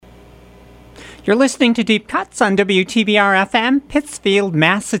You're listening to Deep Cuts on WTBR-FM, Pittsfield,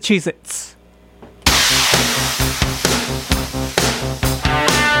 Massachusetts.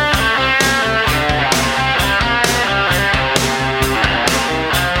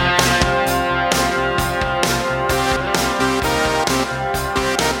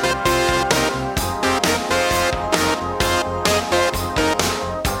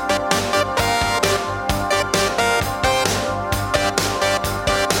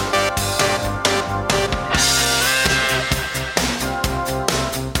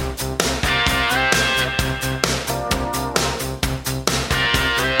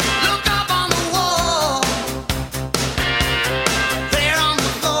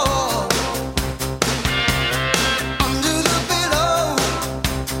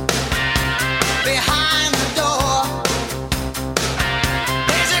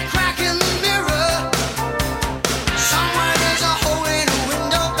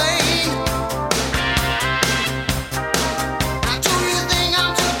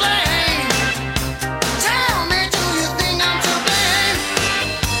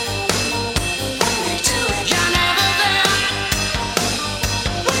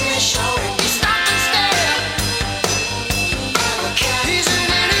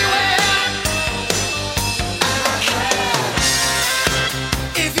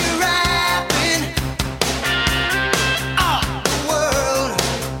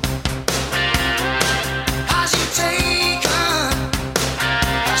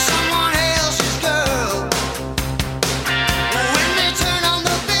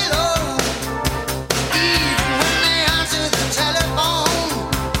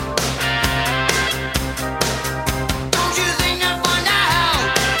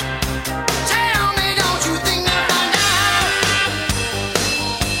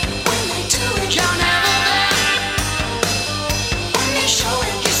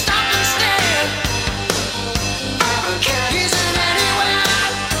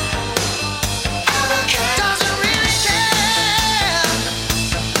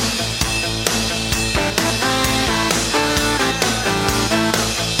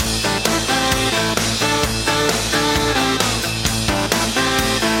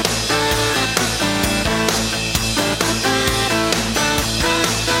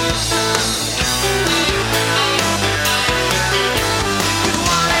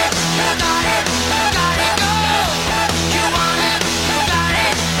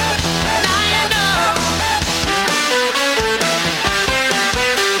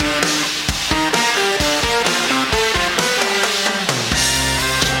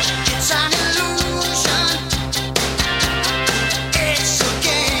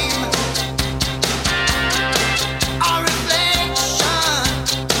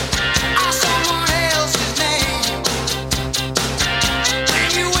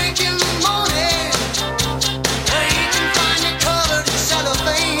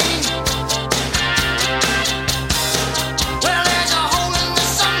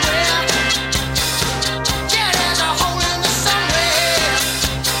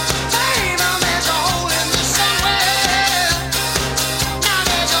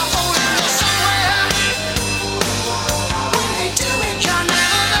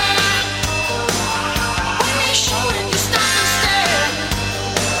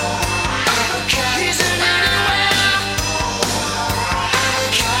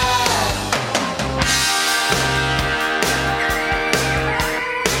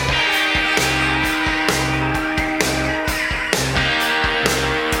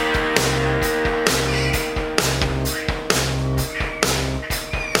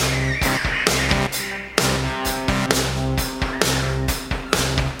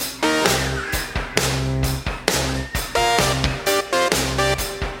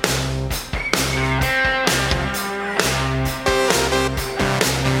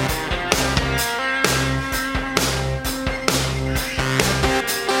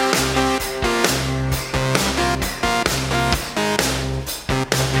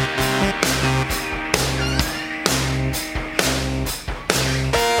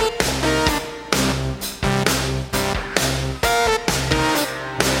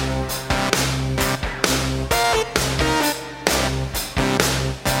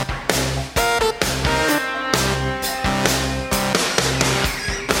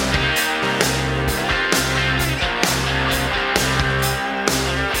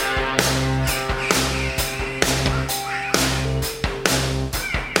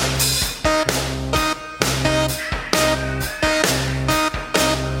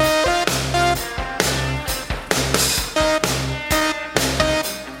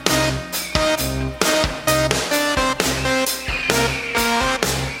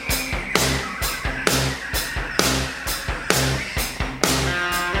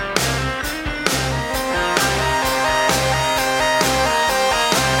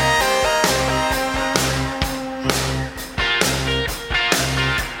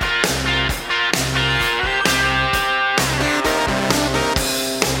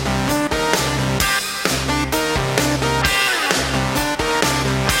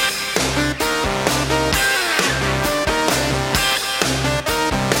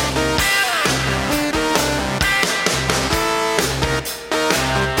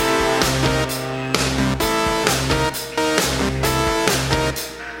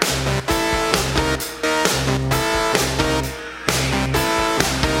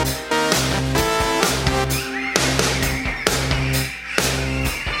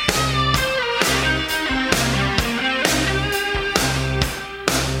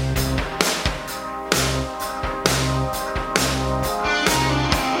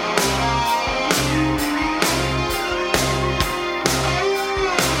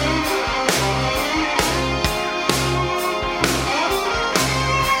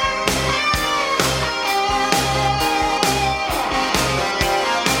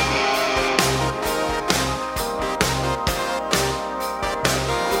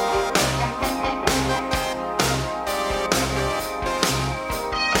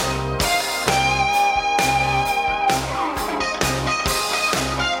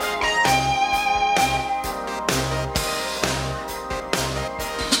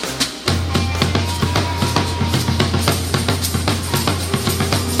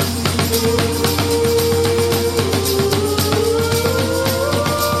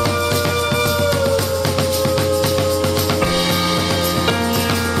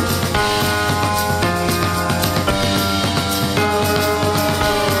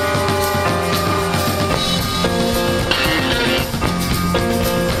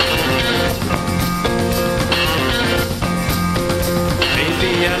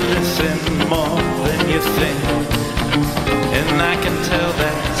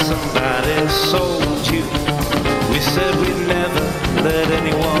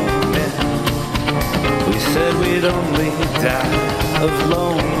 we'd only die of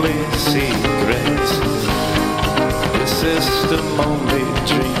lonely secrets. The system only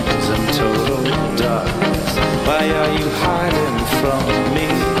dreams in total darkness. Why are you hiding from me?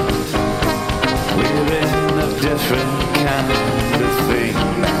 We're in a different kind of thing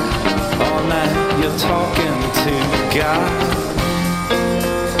now. All night you're talking to God.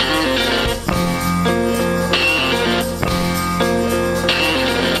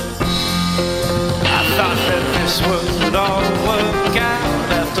 Would all work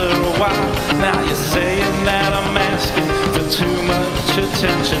out after a while. Now you're saying that I'm asking for too much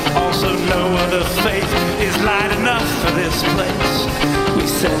attention. Also no other faith is light enough for this place. We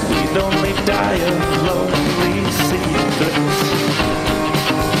said we'd only die of lonely secrets.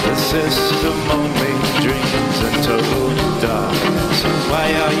 The system only dreams in total darkness. Why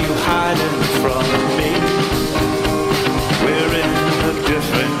are you hiding from me? We're in a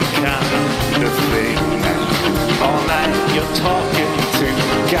different kind of thing now. All night you're talking to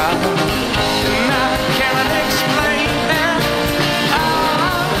God, and I can't explain that.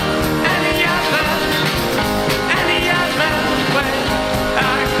 Any other way.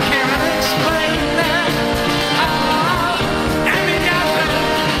 I can't explain that. Any other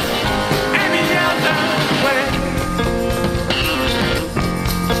way.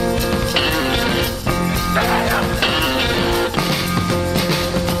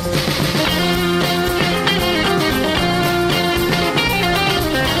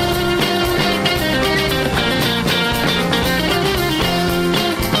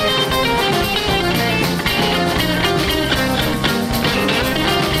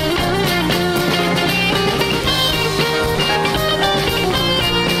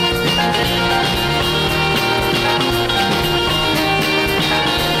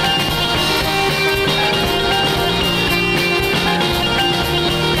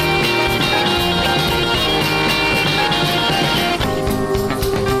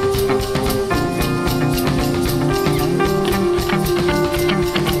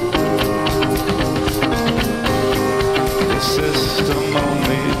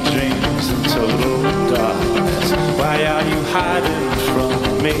 Hiding from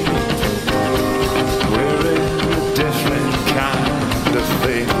me. We're in a different kind of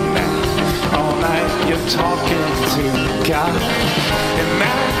thing now. All night you're talking to God, and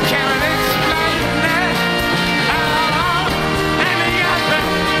I can't explain that.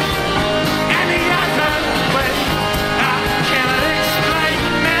 Any other way. I can't explain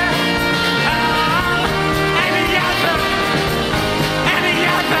that. Any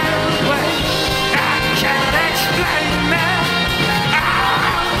other way. I can't explain that.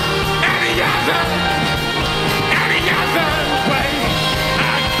 Any other way,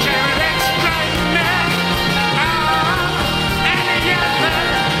 I can't explain that.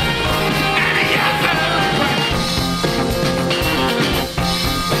 Any other way.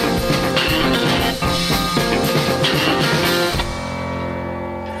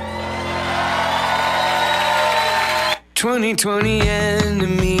 2020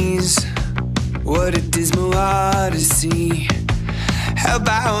 enemies, what a dismal odyssey. Held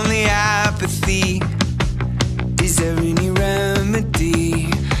by only apathy. Is there any remedy?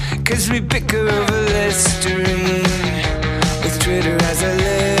 'Cause we bicker over Listerine, with Twitter as a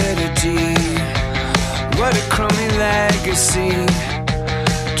liturgy. What a crummy legacy.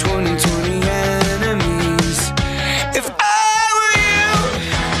 2020 enemies. If I were you,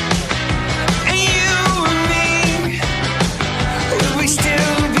 and you were me, would we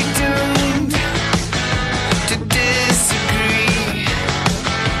still be doomed to disagree?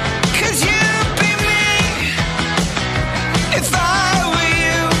 'Cause you'd be me if I were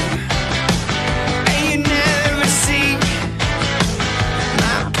you, and you never see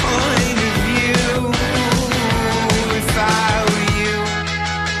my point of view. If I were you,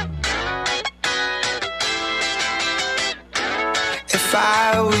 if I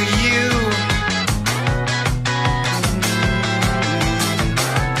were you.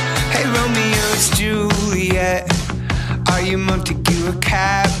 Hey Romeo, it's Juliet. Are you Montague or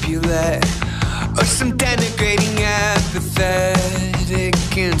Capulet? Or some denigrating apathetic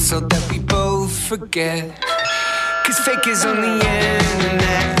insult that we both forget? 'Cause fake is on the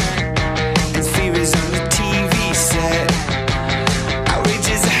internet, and fear is on the TV set. Outrage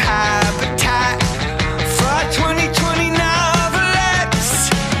is a habitat for our 2020 novelettes.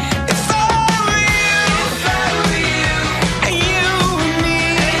 If I were you, and you were me,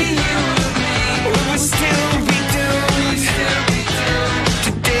 we would still be doomed to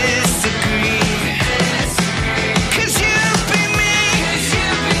disagree. 'Cause you'd be me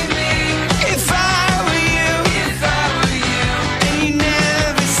if I were you, and you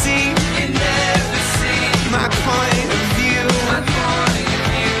never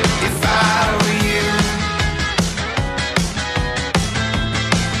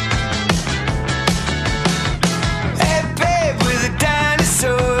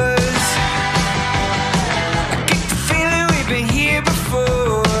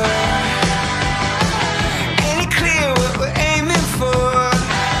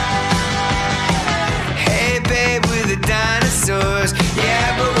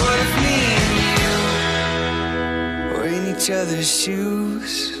other's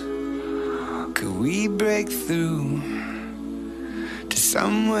shoes? Could we break through to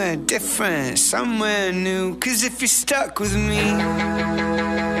somewhere different, somewhere new? 'Cause if you're stuck with me,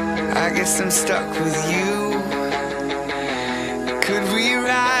 I guess I'm stuck with you. Could we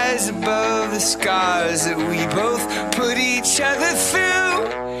rise above the scars that we both put each other through?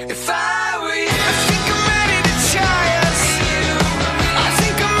 If I were you, I think I'm ready to try us. I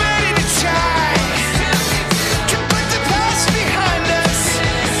think I'm ready to try to put the past behind us.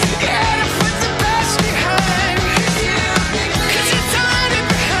 Yeah, to put the past behind. 'Cause it's already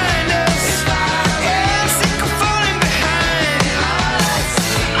behind us. Yeah, I'm sick of falling behind.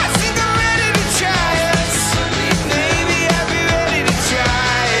 I think I'm ready to try us. Maybe I'd be ready to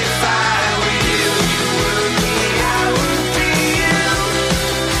try. If I were you, you were me, I would be you.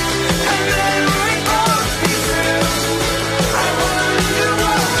 And then we'd both be through. I wonder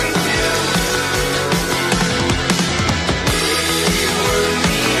what we'd do. You were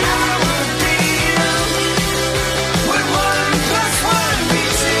me, I would be you. Would 1 plus 1 be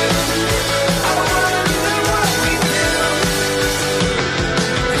 2? I wonder what we'd do.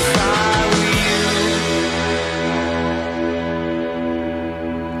 If I were you.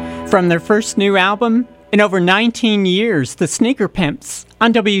 From their first new album in over 19 years, The Sneaker Pimps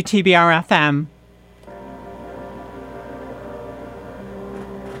on WTBR FM.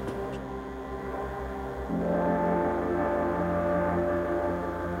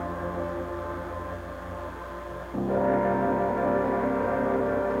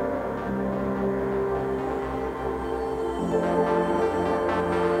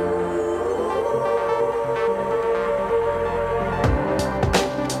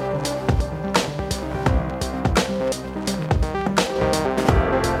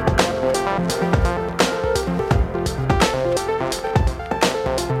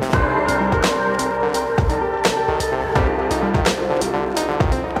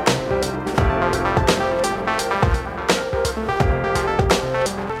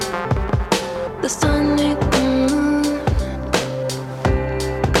 The sonic moon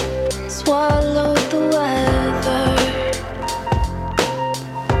swallowed the weather.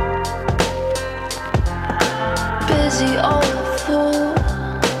 Busy old fool.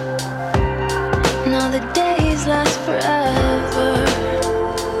 Now the days last forever.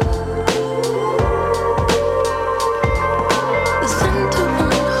 The center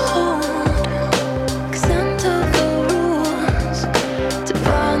won't hold, 'cause center the rules to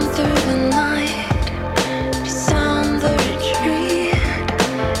burn through the night, to sound the retreat.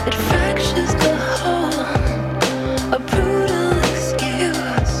 It fractures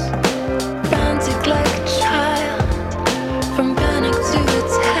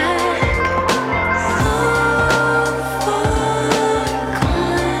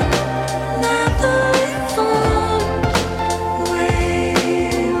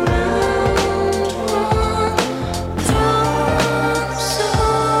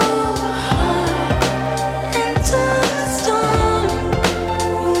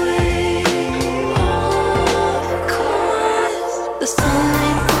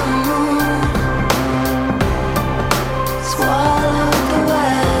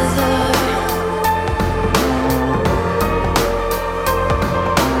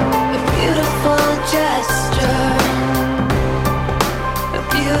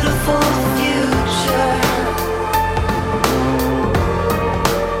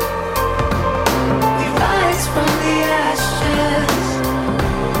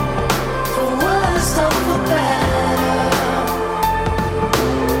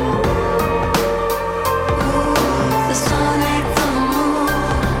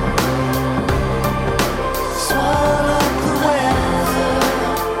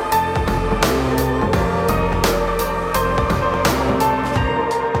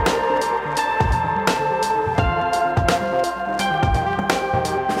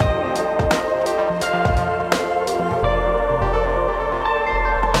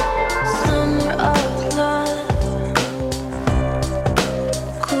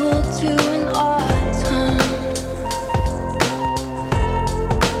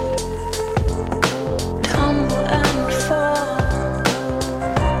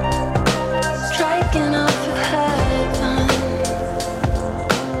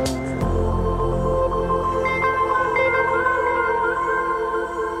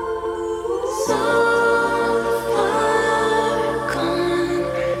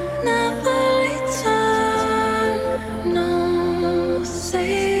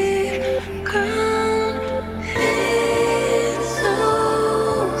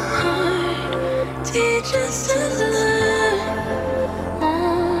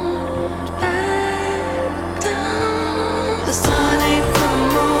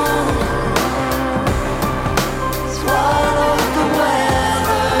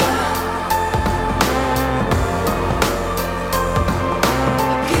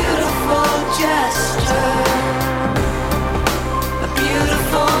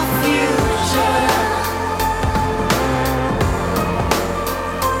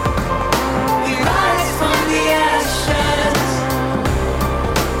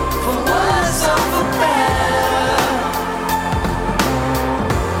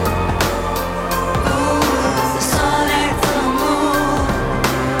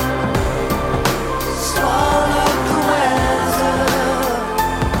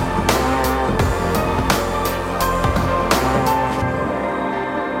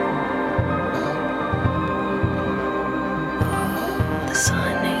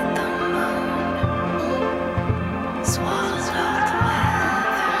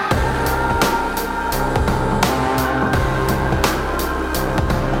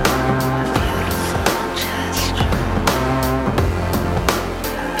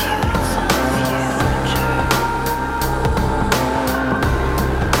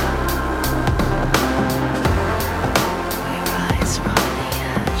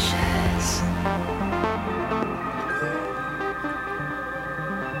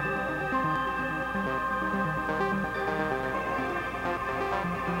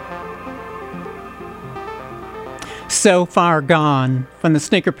So Far Gone from the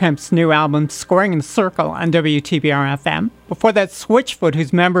Sneaker Pimps' new album, Squaring in the Circle, on WTBR-FM. Before that, Switchfoot,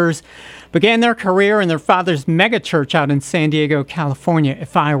 whose members began their career in their father's megachurch out in San Diego, California.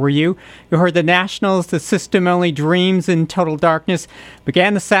 If I Were You. You heard the Nationals, The System Only Dreams, and Total Darkness.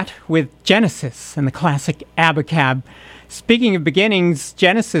 Began the set with Genesis and the classic Abacab. Speaking of beginnings,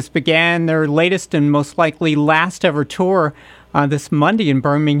 Genesis began their latest and most likely last ever tour this Monday in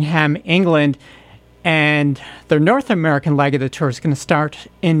Birmingham, England. And their North American leg of the tour is going to start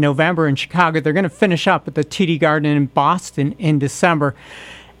in November in Chicago. They're going to finish up at the TD Garden in Boston in December.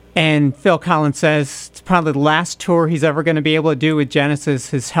 And Phil Collins says it's probably the last tour he's ever going to be able to do with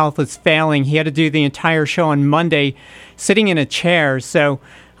Genesis. His health is failing. He had to do the entire show on Monday sitting in a chair. So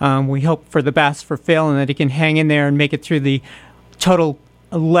we hope for the best for Phil and that he can hang in there and make it through the total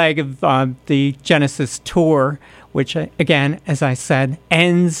leg of the Genesis tour, which, again, as I said,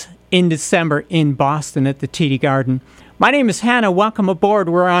 ends in December in Boston at the TD Garden. My name is Hannah. Welcome aboard.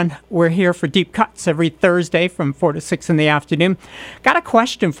 We're here for Deep Cuts every Thursday from 4 to 6 in the afternoon. Got a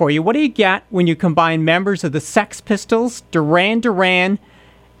question for you. What do you get when you combine members of the Sex Pistols, Duran Duran,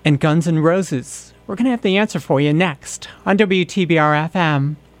 and Guns N' Roses? We're going to have the answer for you next on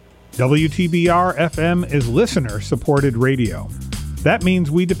WTBR-FM. WTBR-FM is listener-supported radio. That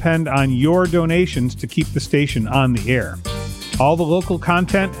means we depend on your donations to keep the station on the air. All the local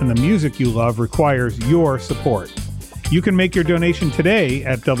content and the music you love requires your support. You can make your donation today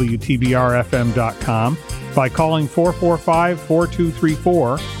at WTBRFM.com by calling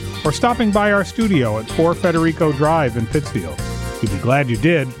 445-4234 or stopping by our studio at 4 Federico Drive in Pittsfield. You'll be glad you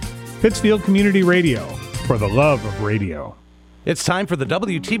did. Pittsfield Community Radio, for the love of radio. It's time for the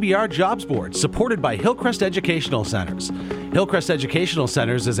WTBR Jobs Board, supported by Hillcrest Educational Centers. Hillcrest Educational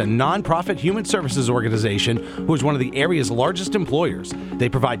Centers is a nonprofit human services organization who is one of the area's largest employers. They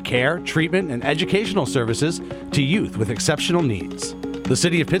provide care, treatment, and educational services to youth with exceptional needs. The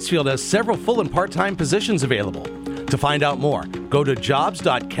City of Pittsfield has several full and part-time positions available. To find out more, go to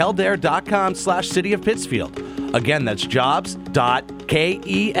jobs.keldair.com/City of Pittsfield. Again, that's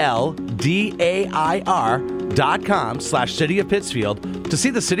jobs.keldair.com/City of Pittsfield to see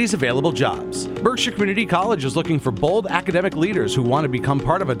the city's available jobs. Berkshire Community College is looking for bold academic leaders who want to become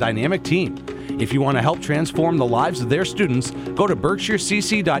part of a dynamic team. If you want to help transform the lives of their students, go to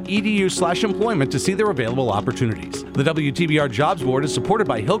berkshirecc.edu/employment to see their available opportunities. The WTBR Jobs Board is supported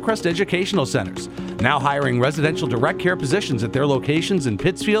by Hillcrest Educational Centers, now hiring residential direct care positions at their locations in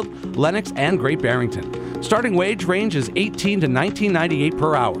Pittsfield, Lenox, and Great Barrington. Starting wage range is $18 to $19.98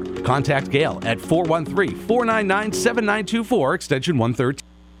 per hour. Contact Gail at 413-499-7924, extension 113.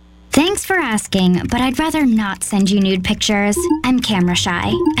 Thanks for asking, but I'd rather not send you nude pictures. I'm camera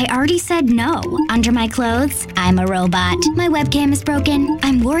shy. I already said no. Under my clothes, I'm a robot. My webcam is broken.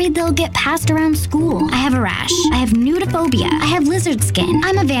 I'm worried they'll get passed around school. I have a rash. I have nudophobia. I have lizard skin.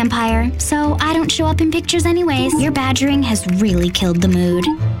 I'm a vampire, so I don't show up in pictures anyways. Your badgering has really killed the mood.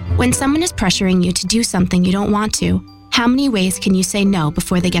 When someone is pressuring you to do something you don't want to, how many ways can you say no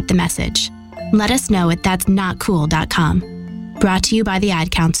before they get the message? Let us know at that'snotcool.com. Brought to you by the Ad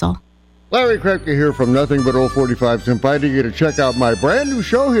Council. Larry Krepke here from Nothing But Old 45s, inviting you to check out my brand new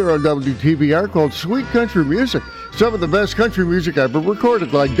show here on WTBR called Sweet Country Music. Some of the best country music ever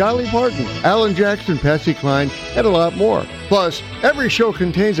recorded, like Dolly Parton, Alan Jackson, Patsy Cline, and a lot more. Plus, every show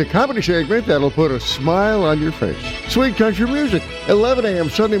contains a comedy segment that'll put a smile on your face. Sweet Country Music, 11 a.m.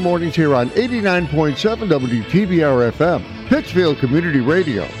 Sunday mornings here on 89.7 WTBR-FM, Pittsfield Community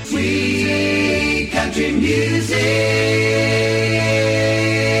Radio. Sweet country music.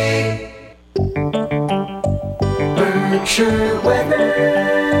 Berkshire weather.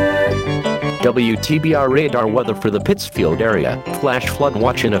 WTBR radar weather for the Pittsfield area. Flash flood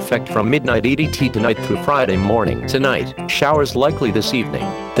watch in effect from midnight EDT tonight through Friday morning. Tonight, showers likely this evening,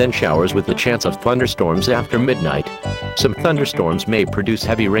 then showers with the chance of thunderstorms after midnight. Some thunderstorms may produce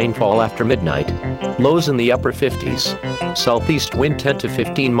heavy rainfall after midnight. Lows in the upper 50s. Southeast wind 10 to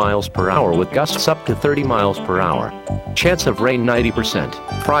 15 miles per hour with gusts up to 30 miles per hour. Chance of rain 90%.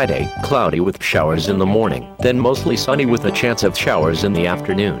 Friday, cloudy with showers in the morning, then mostly sunny with a chance of showers in the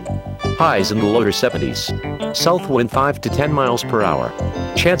afternoon. Highs in the lower 70s. South wind 5 to 10 miles per hour.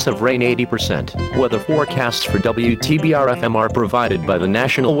 Chance of rain 80%. Weather forecasts for WTBR-FM are provided by the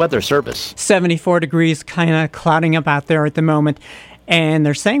National Weather Service. 74 degrees, kind of clouding up out there at the moment. And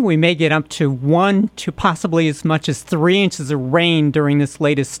they're saying we may get up to 1 to possibly as much as 3 inches of rain during this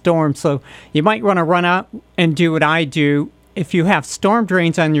latest storm. So you might want to run out and do what I do. If you have storm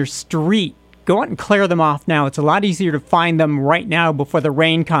drains on your street, go out and clear them off now. It's a lot easier to find them right now before the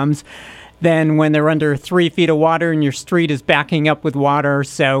rain comes. than when they're under 3 feet of water and your street is backing up with water.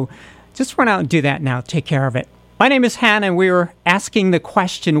 So just run out and do that now. Take care of it. My name is Hannah, and we were asking the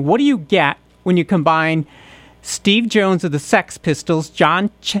question, what do you get when you combine Steve Jones of the Sex Pistols,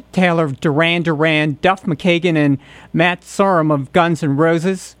 John Taylor of Duran Duran, Duff McKagan, and Matt Sorum of Guns N'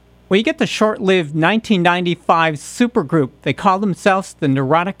 Roses? Well, you get the short-lived 1995 supergroup. They call themselves the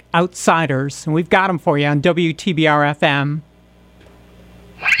Neurotic Outsiders, and we've got them for you on WTBR-FM.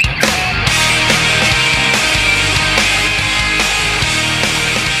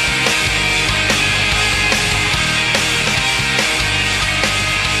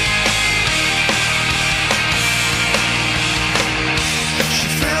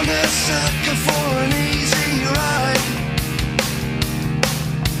 Looking for an easy ride.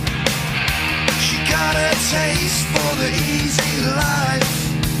 She got a taste for the easy life,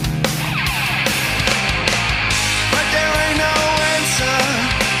 but there ain't no answer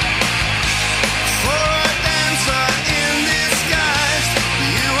for a dancer in disguise.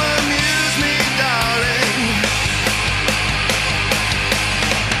 You amuse me, darling.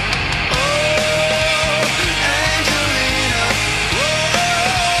 Oh, Angelina, oh,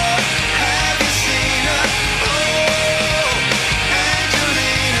 have you seen her? Oh,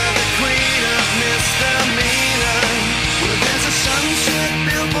 Angelina, the queen of misdemeanor. Well, there's a sunset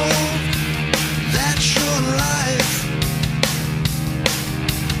billboard, that's your life.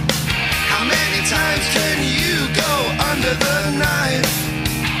 How many times can you go under the knife?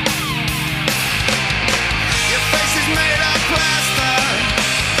 Your face is made of plaster,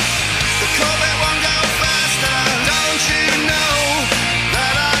 the Corvette won't go faster. Don't you know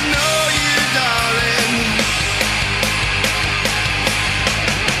that I know you, darling?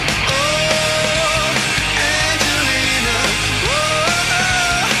 Oh, Angelina,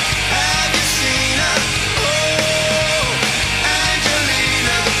 oh, have you seen her? Oh,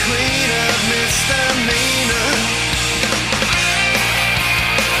 Angelina, the queen of misdemeanor.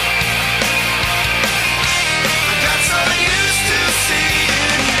 I got so used to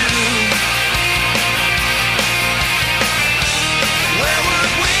seeing you. Where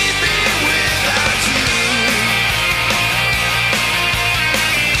would we be without you?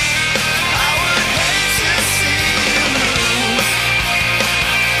 I would hate to see you lose.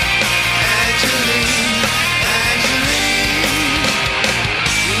 Angeline, Angeline,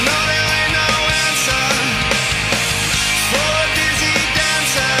 you know there ain't no answer for a dizzy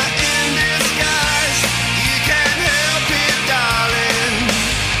dancer in disguise. You can't help it, darling.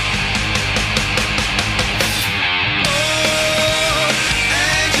 Oh,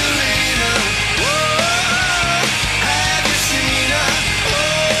 Angelina, oh, have you seen her?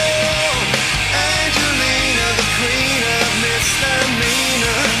 Oh, Angelina, the queen of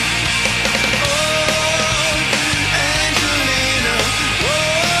misdemeanor. Oh, Angelina,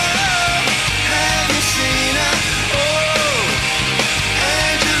 oh, have you seen her? Oh,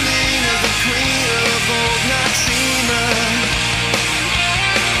 Angelina, the queen of old Noxema.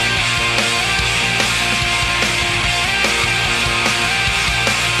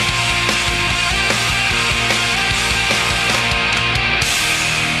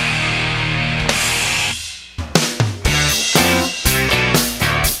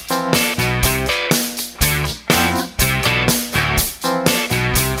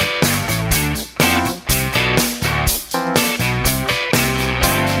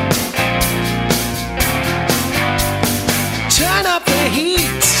 Turn up the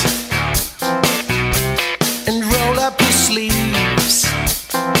heat and roll up your sleeves.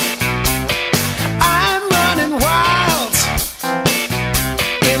 I'm running wild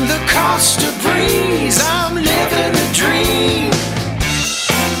in the Costa breeze. I'm living the dream.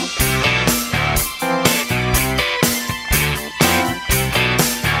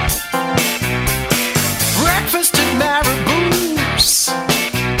 Breakfast at Marabou's,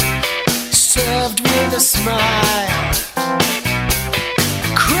 served with a smile.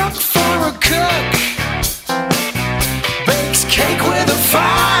 Crook for a cook, bakes cake with a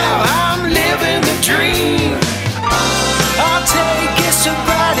file. I'm living the dream. I'll take a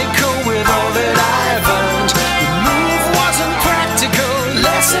sabbatical with all that I've earned. The move wasn't practical,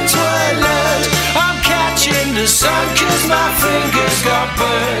 lessons were learned. I'm catching the sun 'cause my fingers got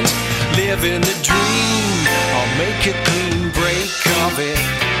burned. Living the dream, I'll make a clean break of it.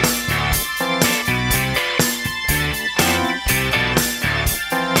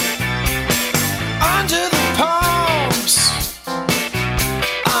 Under the palms,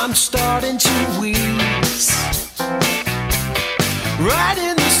 I'm starting to wheeze. Right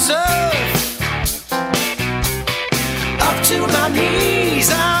in the surf, up to my knees.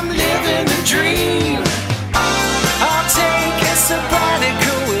 I'm living the dream. I'll take a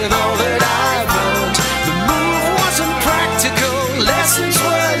sabbatical with all that I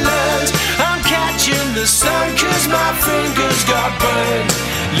got burned.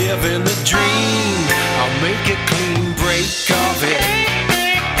 Living the dream, I'll make a clean break of it.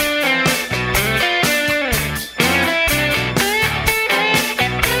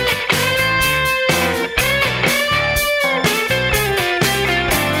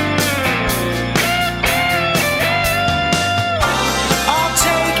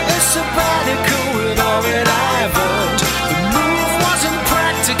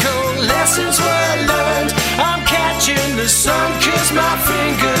 The sun kissed my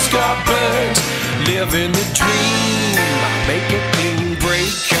fingers, got burnt. Living the dream, I make a clean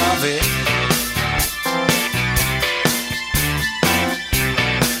break of it.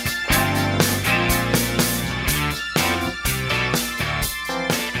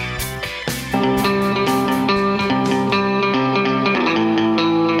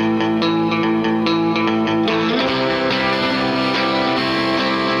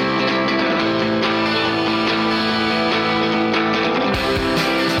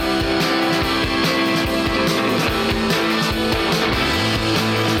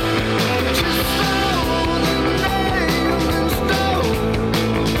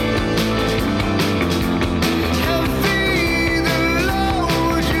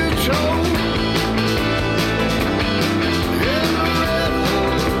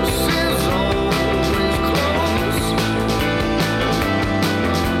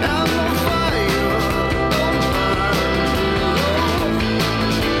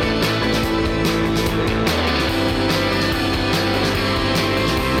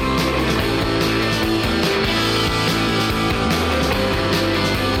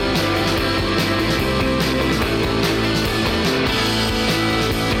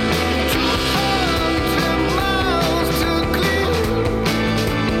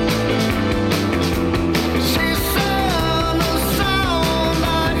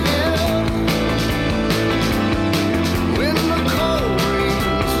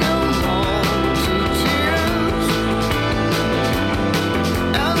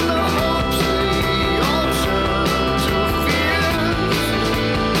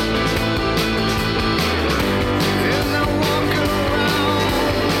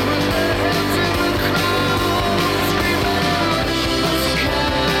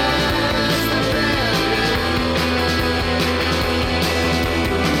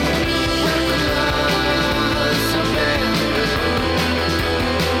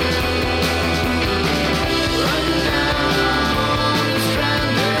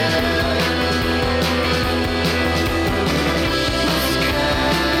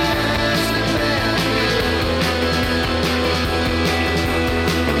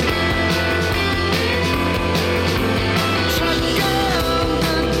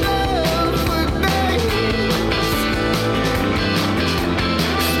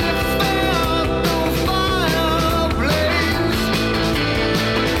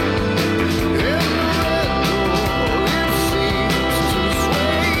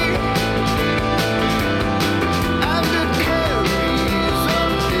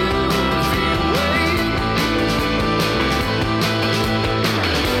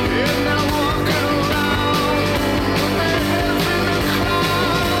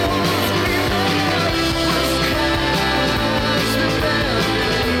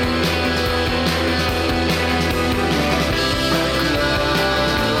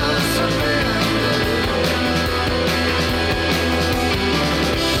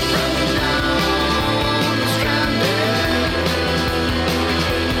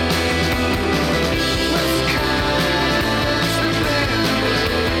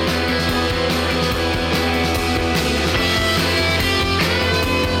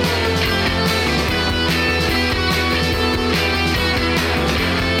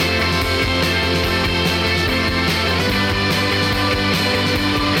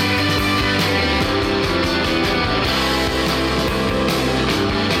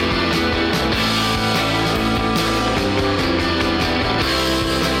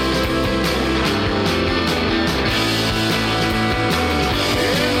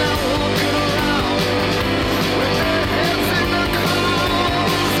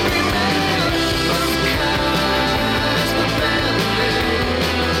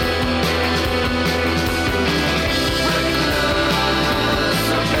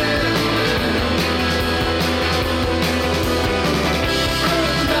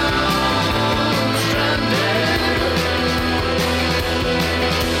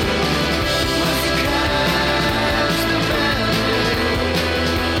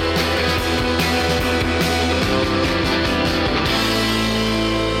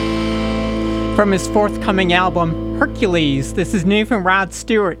 From his forthcoming album, Hercules, this is new from Rod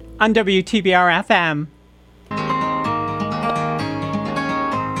Stewart on WTBR FM.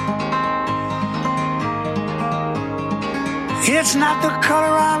 It's not the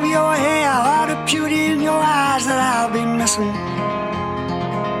color of your hair or the beauty in your eyes that I'll be missing.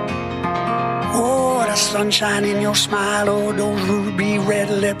 Oh, the sunshine in your smile, oh, those ruby red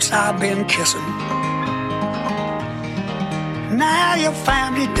lips I've been kissing. Now your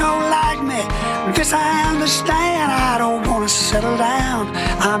family don't like me, this I understand. I don't want to settle down,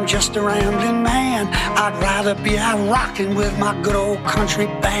 I'm just a rambling man. I'd rather be out rocking with my good old country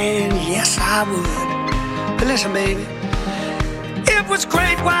band. Yes, I would. But listen, baby, it was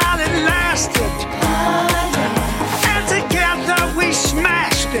great while it lasted, and together we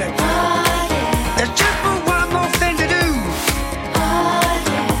smashed it. There's just one more thing to do.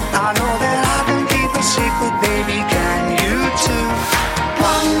 I know that I can keep a secret, baby, can you too?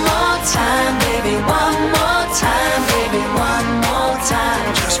 One more time, baby, one more time, baby, one more time,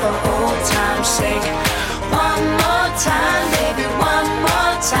 just for old time's sake. One more time, baby, one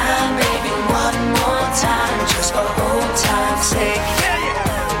more time, baby, one more time, just for old time's sake.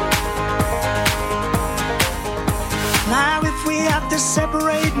 Now if we have to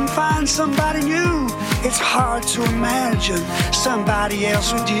separate and find somebody new, it's hard to imagine somebody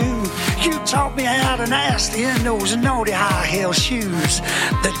else with you. You taught me how to nasty in those naughty high heel shoes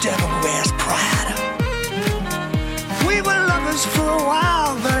the devil wears Prada. We were lovers for a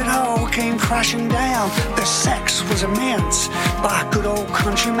while, but it all came crashing down. The sex was immense by a good old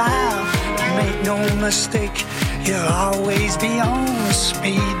country mile. Make no mistake, you'll always be on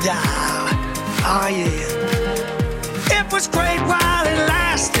speed dial. Oh yeah. It was great while it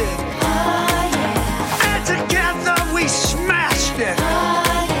lasted, and together we smashed it.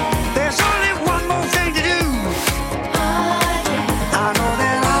 There's only one more thing to do. I know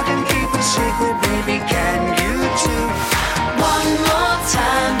that I can keep a secret, baby, can you too? One more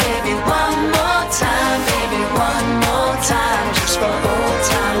time, baby, one more time, baby, one more time, just for old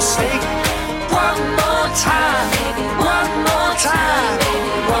time's sake. One more time, baby, one more time,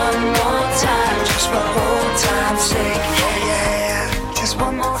 baby, one more time, just for old time's sake. Just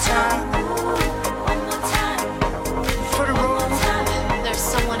one more time. One more time. For the road. There's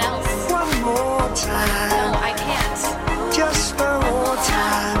someone else. One more time. No, I can't. Just for old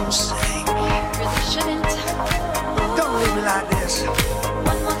time's sake. You really shouldn't. Don't leave me like this.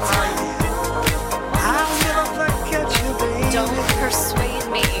 One more time. I'll never forget you, baby. Don't persuade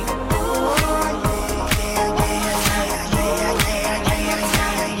me.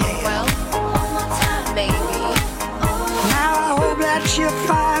 Well, one more time, baby. Now I hope that you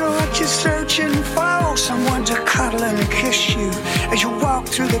find what you're searching for. Someone to cuddle and kiss you as you walk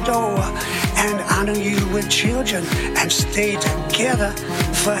through the door, and honor you with children and stay together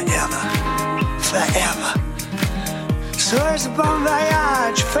forever, forever. So it's a bon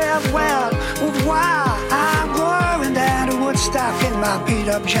voyage, farewell, au revoir. I'm going down to Woodstock in my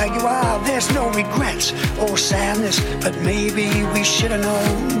beat-up Jaguar. There's no regrets or sadness, but maybe we should have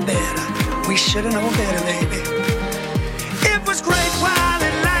known better. We should have known better, baby. It was great while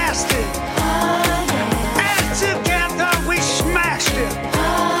it lasted, and together we smashed it.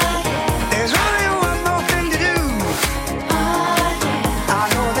 There's only one more thing to do. I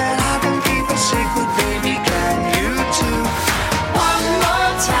know that I can keep a secret, baby, can you too? One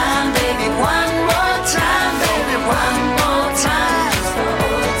more time, baby, one more time, baby, one more time.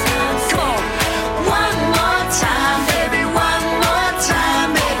 Come on. One more time, baby, one more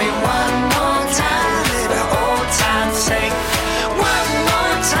time, baby, one more time, baby, old time's sake. One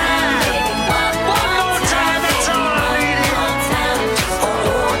more time, baby, one more time, that's all I needed. For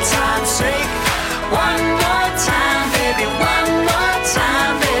old time's sake. One more time, baby, one more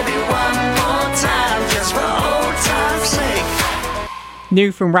time, baby, one more time, just for old time's sake.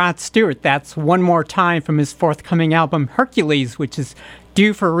 New from Rod Stewart, that's One More Time from his forthcoming album Hercules, which is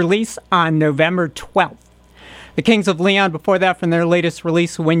due for release on November 12th. The Kings of Leon before that from their latest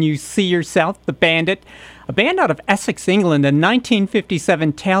release, When You See Yourself, The Bandit, a band out of Essex, England, the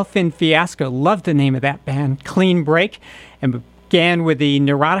 1957 Tailfin Fiasco. Loved the name of that band, Clean Break, and began with the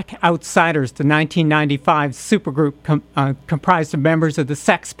Neurotic Outsiders, the 1995 supergroup comprised of members of the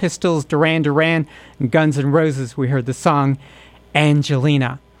Sex Pistols, Duran Duran, and Guns N' Roses. We heard the song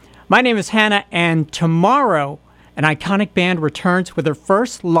Angelina. My name is Hannah, and tomorrow an iconic band returns with their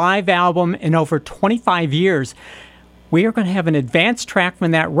first live album in over 25 years. We are going to have an advanced track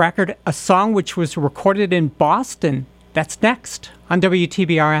from that record, a song which was recorded in Boston. That's next on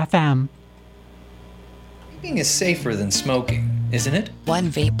WTBR FM. Vaping is safer than smoking, isn't it? One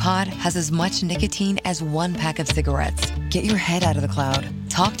vape pod has as much nicotine as one pack of cigarettes. Get your head out of the cloud.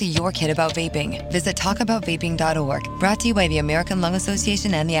 Talk to your kid about vaping. Visit talkaboutvaping.org. Brought to you by the American Lung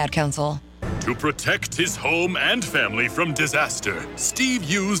Association and the Ad Council. To protect his home and family from disaster, Steve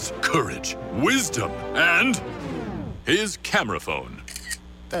used courage, wisdom, and his camera phone.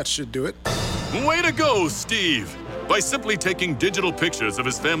 That should do it. Way to go, Steve! By simply taking digital pictures of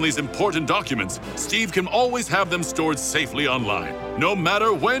his family's important documents, Steve can always have them stored safely online, no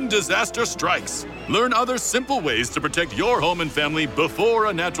matter when disaster strikes. Learn other simple ways to protect your home and family before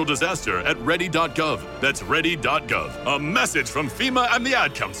a natural disaster at ready.gov. That's ready.gov. A message from FEMA and the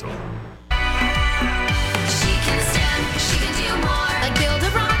Ad Council. She can stand, she can do more. Like build a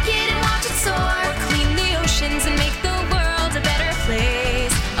rocket and watch it soar. Clean the oceans and make the world a better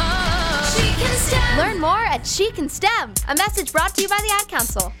place. Oh, she can STEM. Learn more at She Can STEM. A message brought to you by the Ad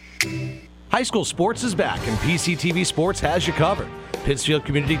Council. High school sports is back, and PCTV Sports has you covered. Pittsfield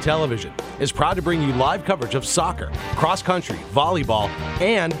Community Television is proud to bring you live coverage of soccer, cross-country, volleyball,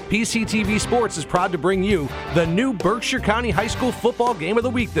 and PCTV Sports is proud to bring you the new Berkshire County High School Football Game of the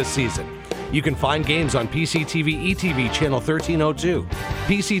Week this season. You can find games on PCTV ETV Channel 1302,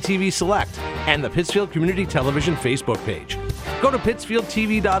 PCTV Select, and the Pittsfield Community Television Facebook page. Go to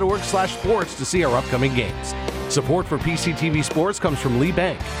pittsfieldtv.org/sports to see our upcoming games. Support for PCTV Sports comes from Lee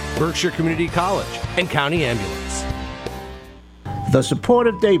Bank, Berkshire Community College, and County Ambulance. The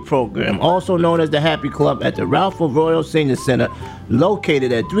Supportive Day Program, also known as the Happy Club at the Ralph Royal Senior Center,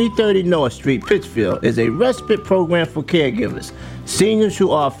 located at 330 North Street, Pittsfield, is a respite program for caregivers. Seniors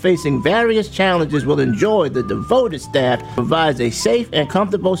who are facing various challenges will enjoy the devoted staff that provides a safe and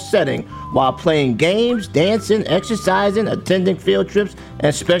comfortable setting while playing games, dancing, exercising, attending field trips,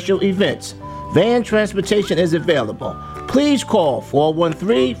 and special events. Van transportation is available. Please call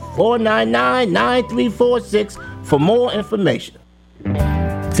 413-499-9346 for more information.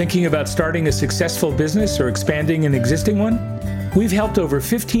 Thinking about starting a successful business or expanding an existing one? We've helped over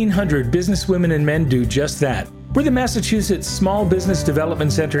 1,500 businesswomen and men do just that. We're the Massachusetts Small Business Development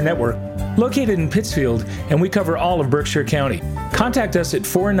Center Network, located in Pittsfield, and we cover all of Berkshire County. Contact us at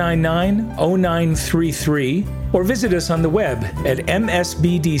 499-0933 or visit us on the web at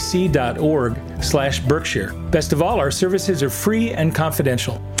msbdc.org/Berkshire. Best of all, our services are free and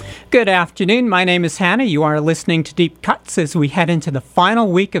confidential. Good afternoon. My name is Hannah. You are listening to Deep Cuts as we head into the final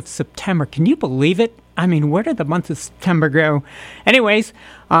week of September. Can you believe it? I mean, where did the month of September go? Anyways,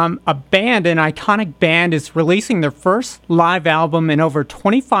 an iconic band, is releasing their first live album in over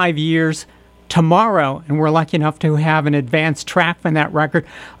 25 years tomorrow, and we're lucky enough to have an advanced track from that record,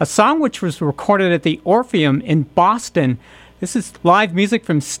 a song which was recorded at the Orpheum in Boston. This is live music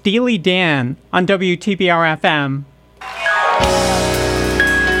from Steely Dan on WTBR-FM.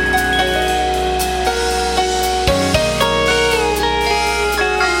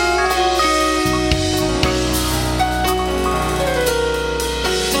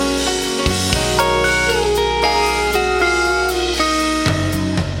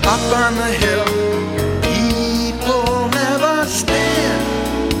 Up on the hill, people never stand.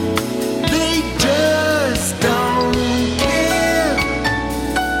 They just don't care.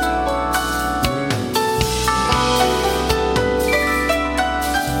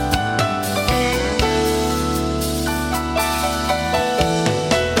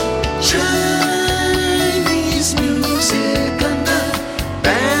 Chinese music under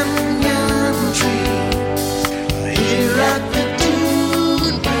banyan trees. Here at the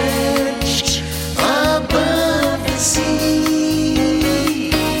above the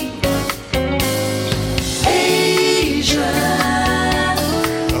sea, Asia,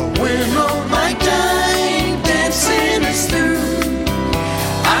 when all my time dancing is through,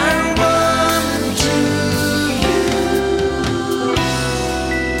 I run to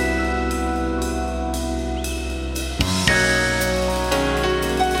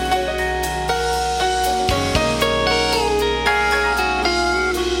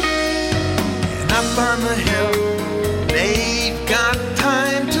up on the hill, they've got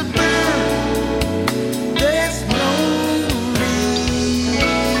time to burn. There's no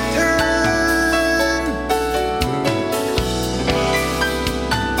return.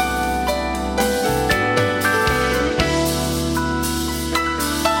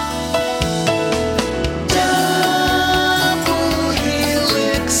 Double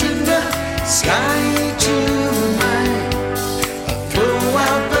helix in the sky tonight. Throw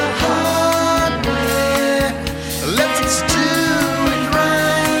out the hardware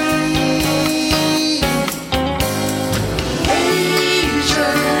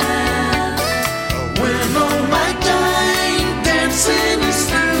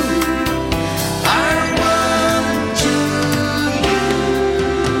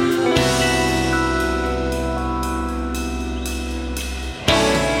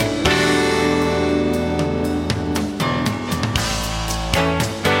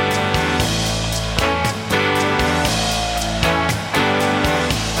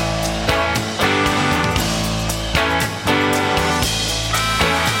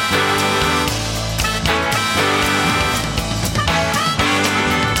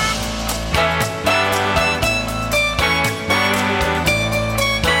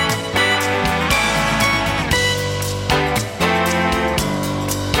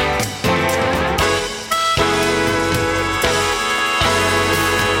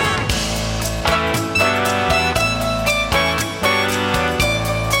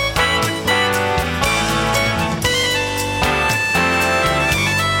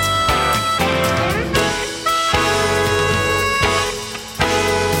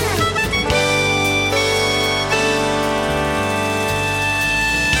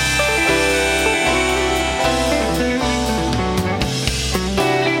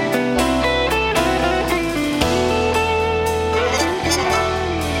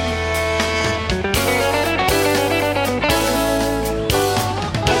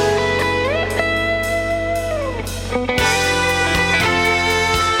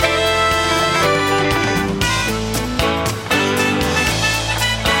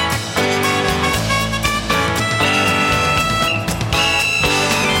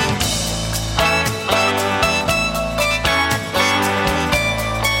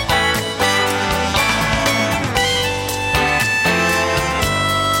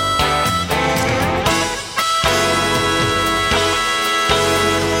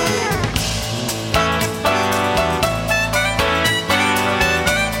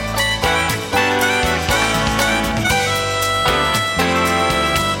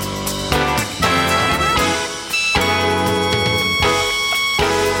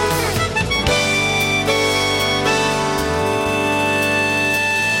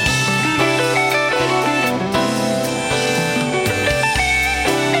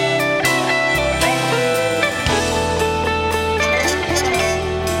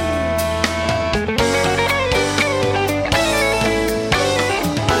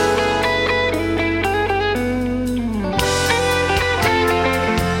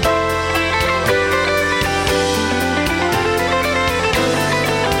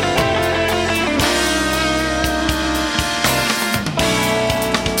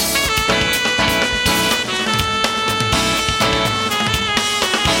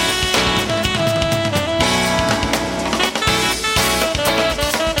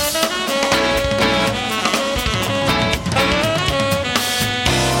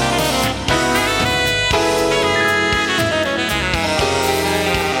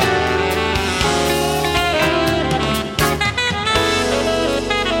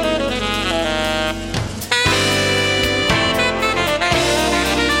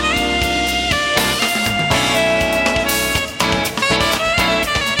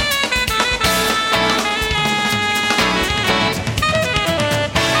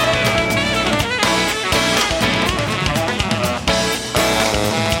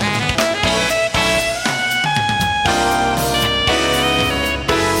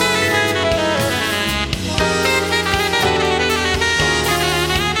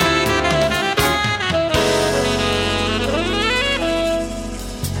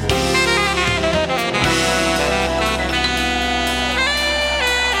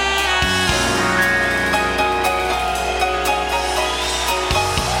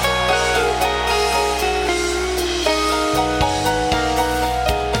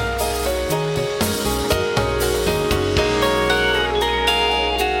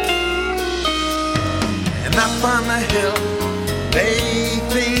up on the hill. They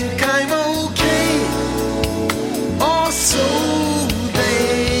think I'm okay, or so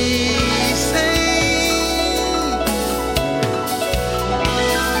they say.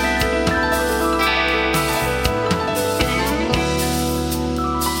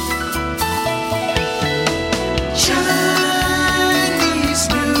 Chinese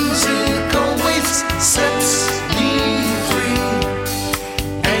music always sets me free.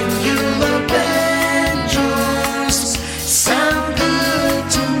 Angular banjos sound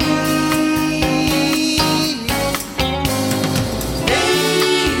good to me.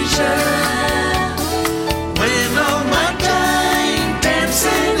 Asia, when all my time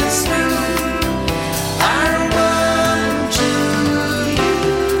dancing is through, I run to you.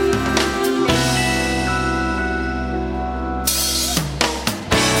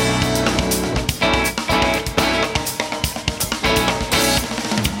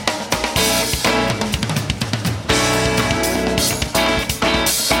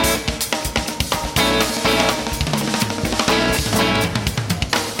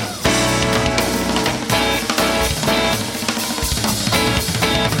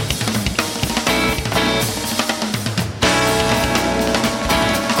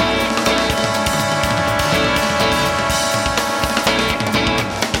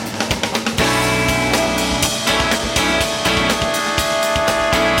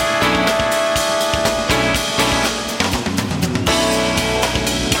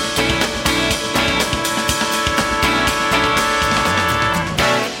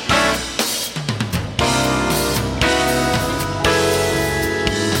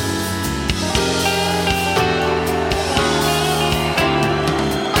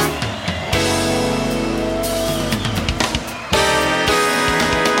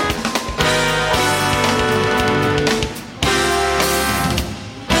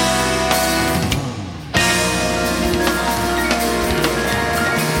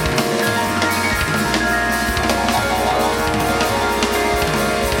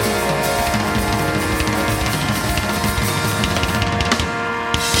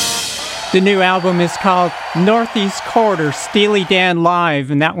 The new album is called Northeast Corridor, Steely Dan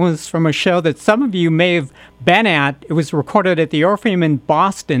Live, and that was from a show that some of you may have been at. It was recorded at the Orpheum in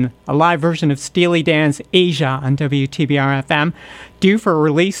Boston, a live version of Steely Dan's Asia on WTBR-FM, due for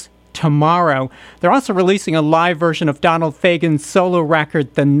release tomorrow. They're also releasing a live version of Donald Fagen's solo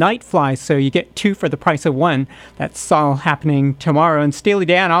record, The Nightfly, so you get two for the price of one. That's all happening tomorrow. And Steely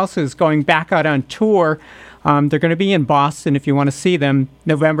Dan also is going back out on tour. They're going to be in Boston if you want to see them,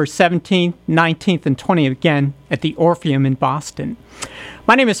 November 17th, 19th, and 20th, again, at the Orpheum in Boston.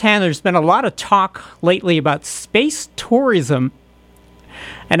 My name is Hannah. There's been a lot of talk lately about space tourism,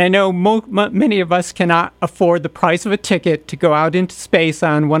 and I know many of us cannot afford the price of a ticket to go out into space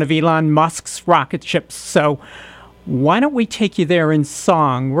on one of Elon Musk's rocket ships, so why don't we take you there in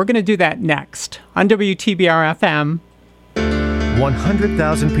song? We're going to do that next on WTBR-FM.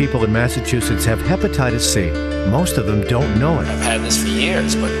 100,000 people in Massachusetts have hepatitis C. Most of them don't know it. I've had this for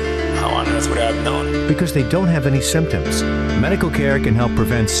years, but how on earth would I have known it? Because they don't have any symptoms. Medical care can help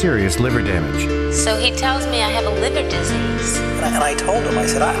prevent serious liver damage. So he tells me I have a liver disease. And I told him, I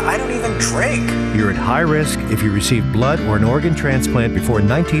said, I don't even drink. You're at high risk if you received blood or an organ transplant before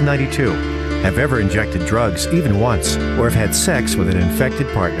 1992, have ever injected drugs even once, or have had sex with an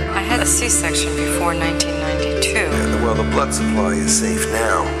infected partner. I had a C-section before 1992. Well, the blood supply is safe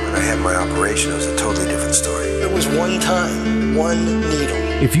now. When I had my operation, it was a totally different story. It was one time, one needle.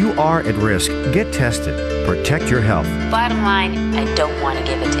 If you are at risk, get tested. Protect your health. Bottom line, I don't want to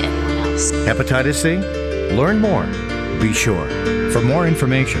give it to anyone else. Hepatitis C? Learn more. Be sure. For more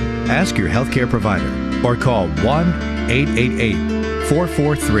information, ask your healthcare provider or call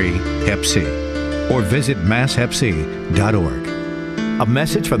 1-888-443-HEP-C or visit masshepc.org. A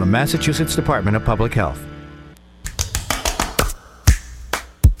message from the Massachusetts Department of Public Health.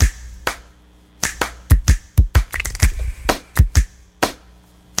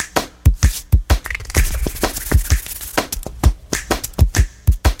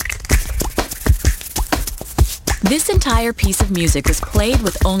 This entire piece of music was played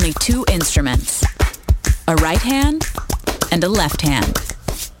with only two instruments, a right hand and a left hand.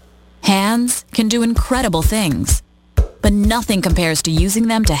 Hands can do incredible things, but nothing compares to using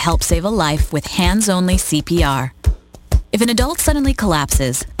them to help save a life with hands-only CPR. If an adult suddenly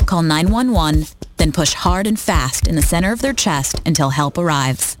collapses, call 911, then push hard and fast in the center of their chest until help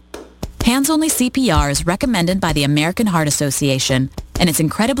arrives. Hands-only CPR is recommended by the American Heart Association, and it's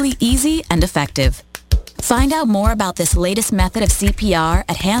incredibly easy and effective. Find out more about this latest method of CPR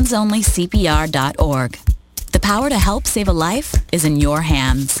at handsonlycpr.org. The power to help save a life is in your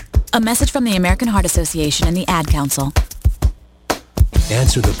hands. A message from the American Heart Association and the Ad Council.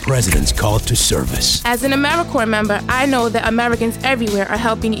 Answer the president's call to service. As an AmeriCorps member, I know that Americans everywhere are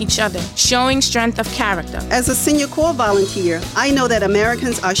helping each other, showing strength of character. As a Senior Corps volunteer, I know that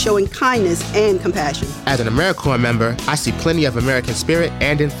Americans are showing kindness and compassion. As an AmeriCorps member, I see plenty of American spirit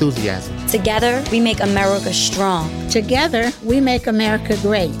and enthusiasm. Together, we make America strong. Together, we make America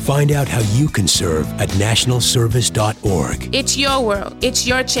great. Find out how you can serve at nationalservice.org. It's your world. It's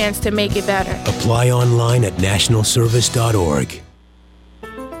your chance to make it better. Apply online at nationalservice.org.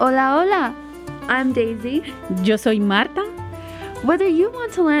 Hola, hola. I'm Daisy. Yo soy Marta. Whether you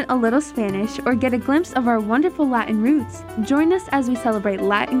want to learn a little Spanish or get a glimpse of our wonderful Latin roots, join us as we celebrate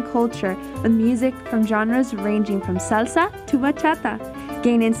Latin culture with music from genres ranging from salsa to bachata.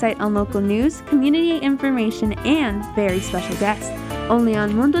 Gain insight on local news, community information, and very special guests. Only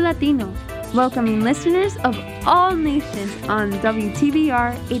on Mundo Latino, welcoming listeners of all nations on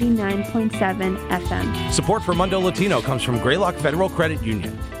WTBR 89.7 FM. Support for Mundo Latino comes from Greylock Federal Credit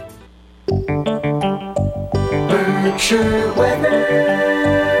Union. Berkshire weather.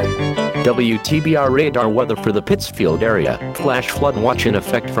 WTBR radar weather for the Pittsfield area. Flash flood watch in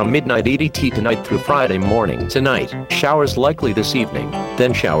effect from midnight EDT tonight through Friday morning. Tonight, showers likely this evening,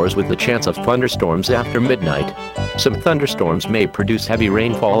 then showers with the chance of thunderstorms after midnight. Some thunderstorms may produce heavy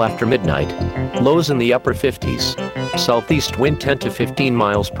rainfall after midnight. Lows in the upper 50s. Southeast wind 10 to 15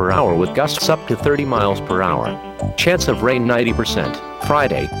 miles per hour with gusts up to 30 miles per hour. Chance of rain 90%.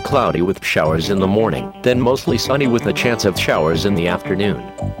 Friday, cloudy with showers in the morning, then mostly sunny with a chance of showers in the afternoon.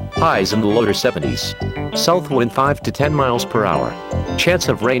 Highs in the lower 70s. South wind 5 to 10 miles per hour. Chance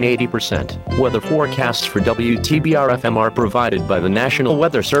of rain 80%. Weather forecasts for WTBR-FM are provided by the National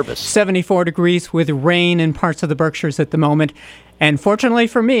Weather Service. 74 degrees with rain in parts of the Berkshires at the moment. And fortunately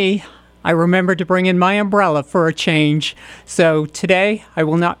for me, I remembered to bring in my umbrella for a change. So today, I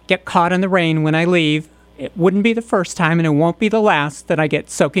will not get caught in the rain when I leave. It wouldn't be the first time, and it won't be the last that I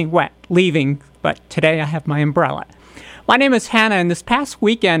get soaking wet leaving, but today I have my umbrella. My name is Hannah, and this past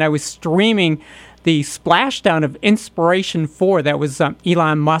weekend I was streaming the splashdown of Inspiration 4. That was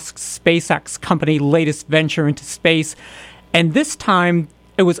Elon Musk's SpaceX company latest venture into space. And this time,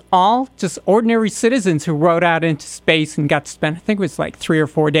 it was all just ordinary citizens who rode out into space and got to spend, I think it was like 3 or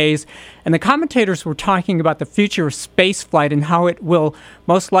 4 days. And the commentators were talking about the future of space flight and how it will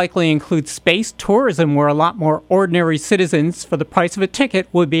most likely include space tourism, where a lot more ordinary citizens, for the price of a ticket,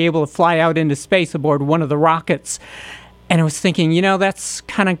 would be able to fly out into space aboard one of the rockets. And I was thinking, you know, that's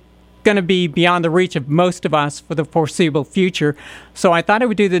kind of going to be beyond the reach of most of us for the foreseeable future. So I thought I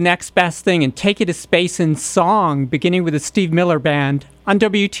would do the next best thing and take you to space in song, beginning with the Steve Miller Band on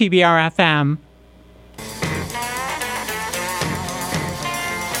WTBR-FM.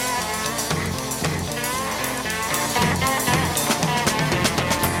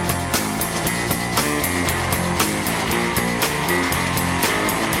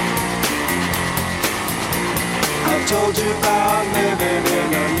 I told you about living in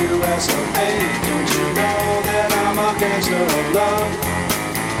the US of A. Don't you know that I'm a gangster of love?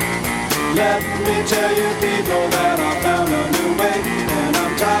 Let me tell you people that I found a new way, and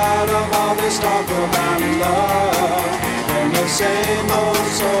I'm tired of all this talk about love. And the same old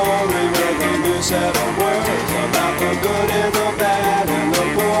story with a new set of words about the good and the bad and the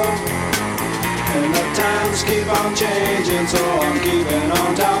poor. And the times keep on changing, so I'm keeping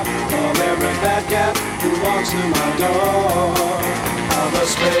on top of every fat cat who walks through my door. I'm a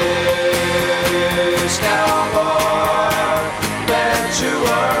space cowboy, bet you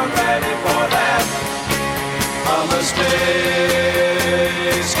weren't ready for that. I'm a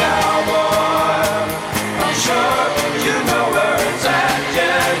space cowboy, I'm sure you know where it's at.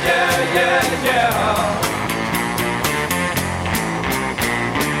 Yeah, yeah, yeah, yeah.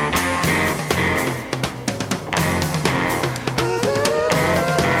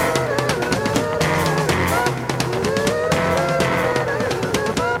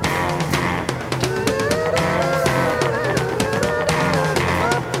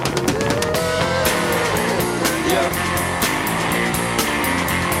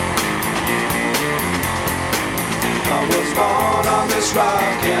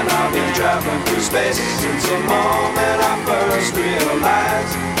 Rock, and I've been traveling through space since the moment I first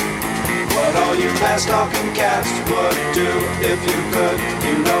realized what all you fast-talking cats would do if you could.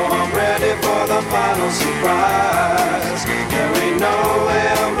 You know I'm ready for the final surprise. There ain't no way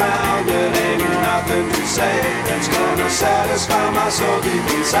around it, ain't nothing to say that's gonna satisfy my soul deep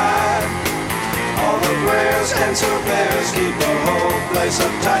inside. All the prayers and surveyors keep the whole place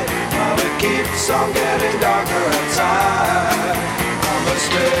uptight, while it keeps on getting darker outside. I'm a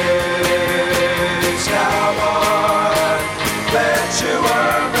space cowboy, bet you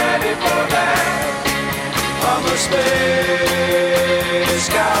weren't ready space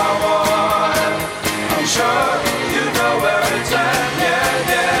cowboy. I'm sure you know where it's at.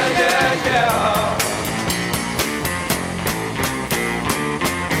 Yeah, yeah, yeah, yeah.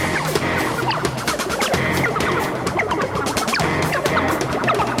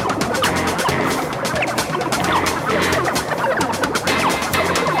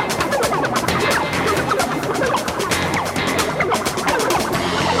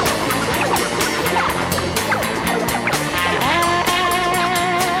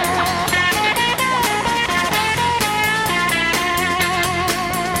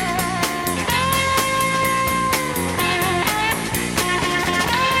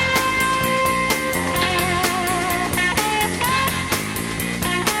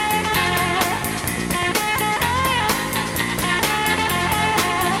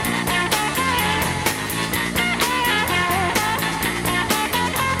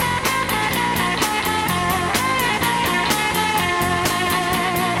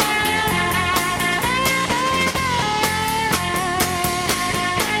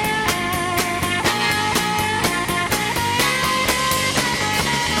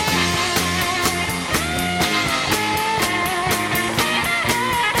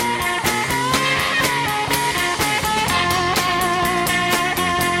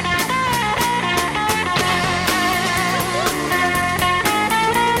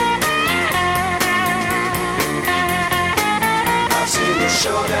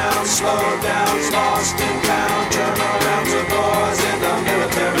 Showdowns, slowdowns, lost in town, turnarounds of boys in the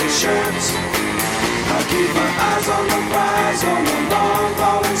military shirts. I keep my eyes on the prize, on the long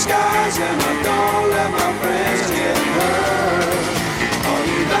falling skies, and I don't let my friends get hurt. All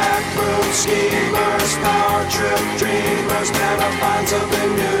you backroom schemers, power trip dreamers, never find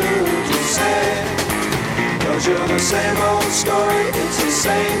something new to say. 'Cause you're the same old story, it's the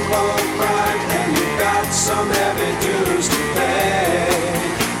same old grind, and you've got some heavy dues to pay.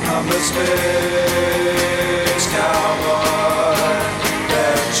 I'm the space cowboy,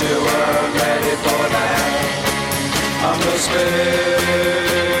 bet you weren't ready for that. I'm the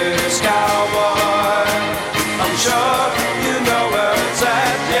space cowboy, I'm sure you know where it's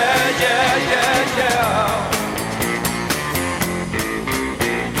at. Yeah, yeah, yeah, yeah.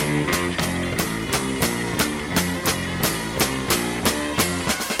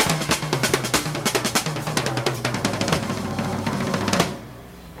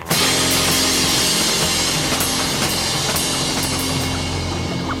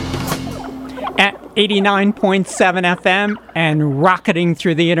 At 89.7 FM and rocketing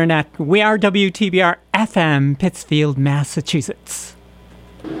through the internet, we are WTBR FM, Pittsfield, Massachusetts.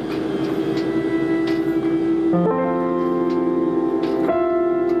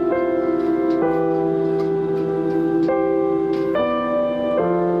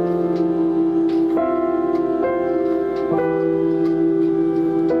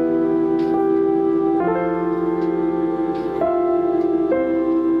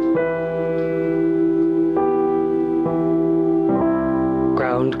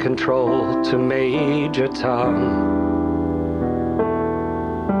 Control to Major Tom.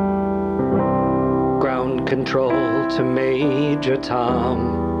 Ground control to Major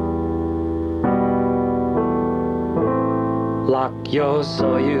Tom. Lock your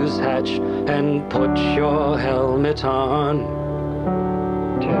Soyuz hatch and put your helmet on.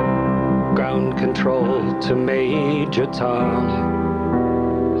 Ground control to Major Tom.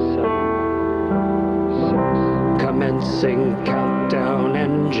 Commencing countdown,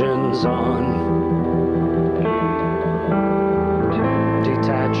 engines on.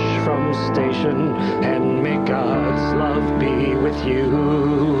 Detach from station and may God's love be with you.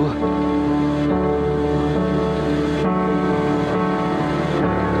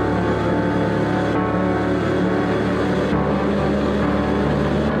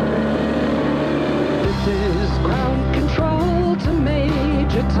 This is ground control to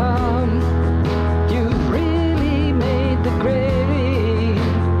Major Tom. You've really made the grade,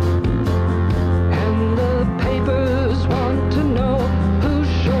 and the papers want to know whose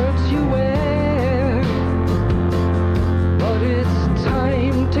shirts you wear. But it's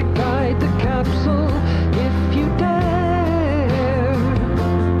time to guide the capsule if you dare.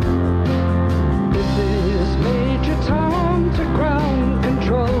 This is Major Tom to ground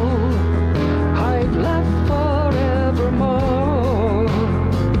control. I've left forevermore.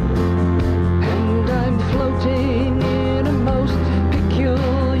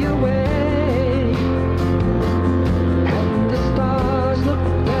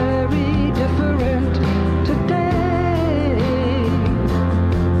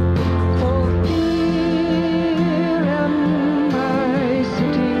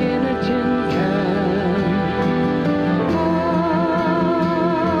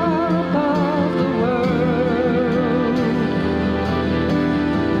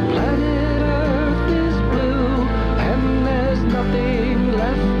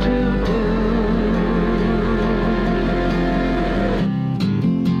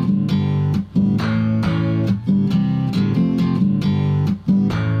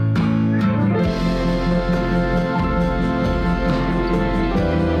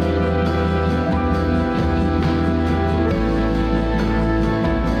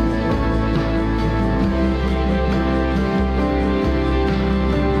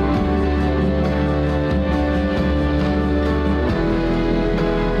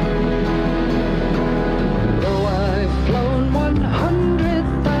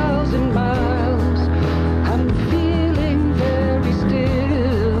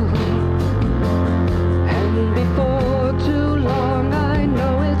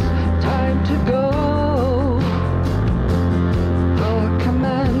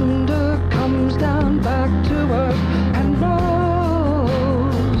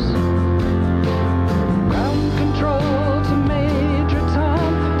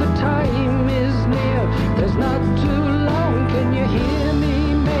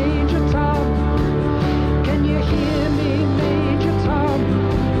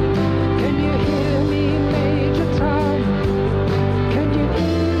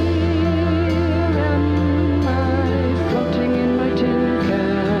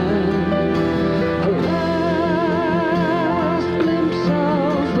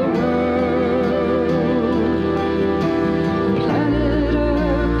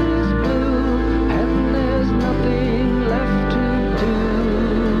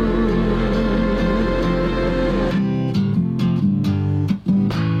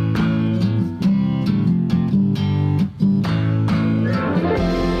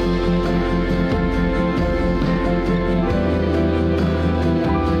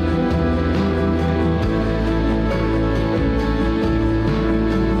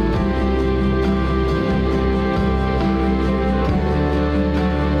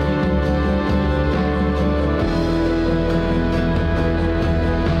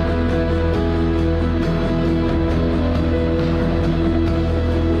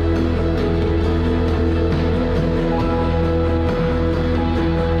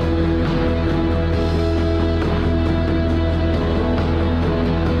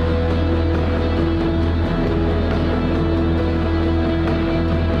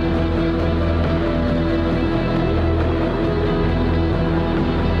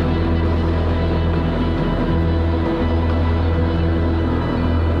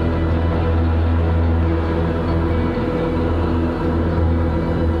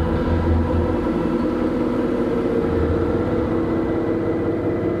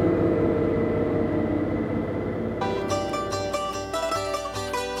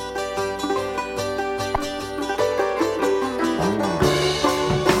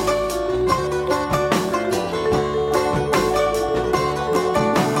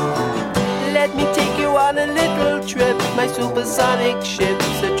 my supersonic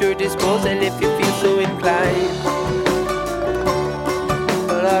ships at your disposal if you feel so inclined.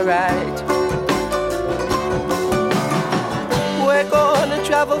 Well, alright. We're gonna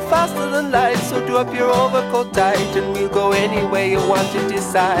travel faster than light, so do up your overcoat tight, and we'll go anywhere you want to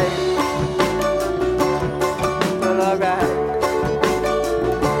decide. Well, alright.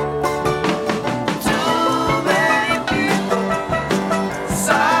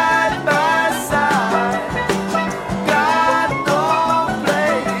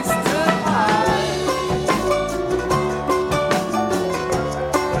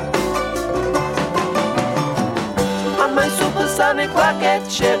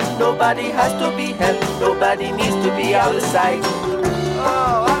 Rocket ship, nobody has to be helped, nobody needs to be out of sight.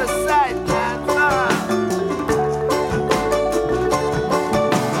 Oh, out of sight, man.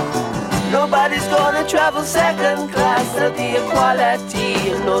 Nobody's gonna travel second class, there'll be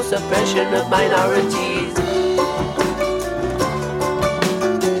equality and no suppression of minorities.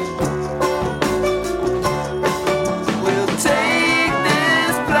 We'll take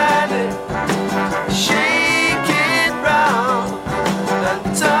this planet, shake it round, and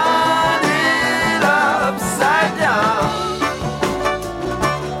turn it upside down.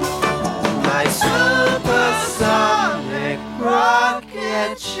 My supersonic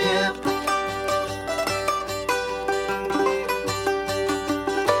rocket ship.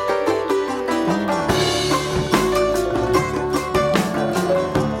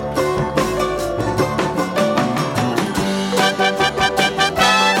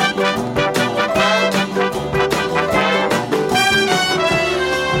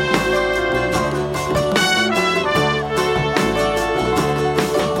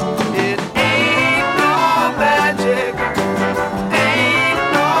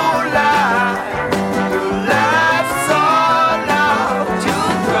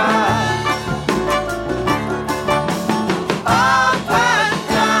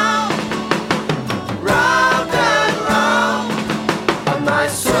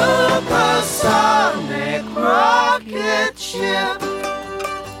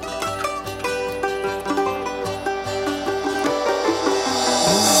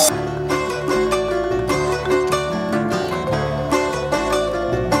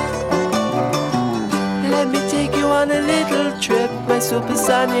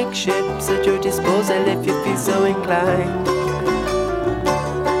 Supersonic ships at your disposal if you feel so inclined.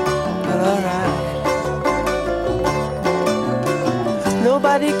 Well, alright.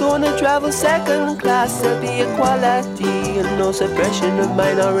 Nobody gonna travel second class, there'll be equality and no suppression of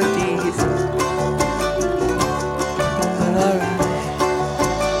minorities. Well, alright.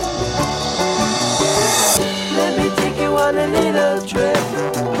 Let me take you on a little trip.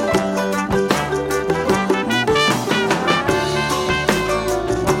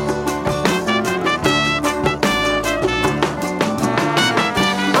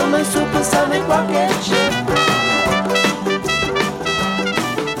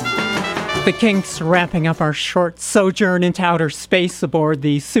 The Kinks wrapping up our short sojourn into outer space aboard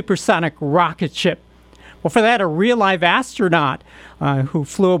the supersonic rocket ship. Well, for that, a real live astronaut who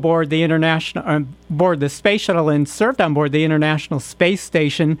flew aboard the space shuttle and served on board the International Space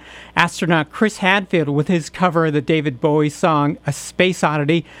Station, astronaut Chris Hadfield, with his cover of the David Bowie song "A Space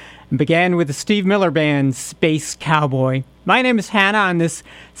Oddity," and began with the Steve Miller Band's "Space Cowboy." My name is Hannah. On this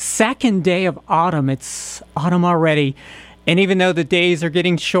second day of autumn, it's autumn already. And even though the days are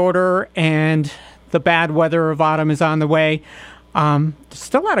getting shorter and the bad weather of autumn is on the way, there's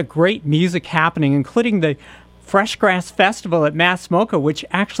still a lot of great music happening, including the Fresh Grass Festival at Mass Mocha, which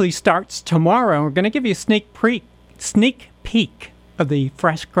actually starts tomorrow. We're going to give you a sneak peek of the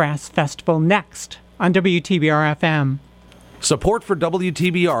Fresh Grass Festival next on WTBR-FM. Support for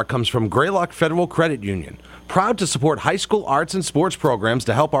WTBR comes from Greylock Federal Credit Union, proud to support high school arts and sports programs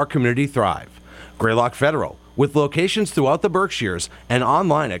to help our community thrive. Greylock Federal, with locations throughout the Berkshires and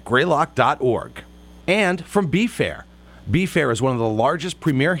online at greylock.org. And from BeFair. BeFair is one of the largest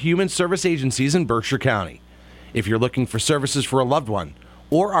premier human service agencies in Berkshire County. If you're looking for services for a loved one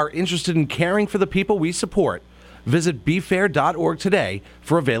or are interested in caring for the people we support, visit befair.org today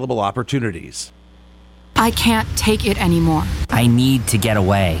for available opportunities. I can't take it anymore. I need to get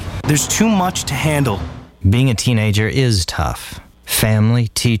away. There's too much to handle. Being a teenager is tough. Family,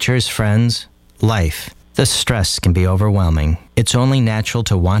 teachers, friends, life. The stress can be overwhelming. It's only natural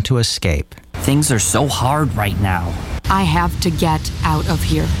to want to escape. Things are so hard right now. I have to get out of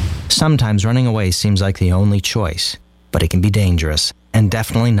here. Sometimes running away seems like the only choice, but it can be dangerous and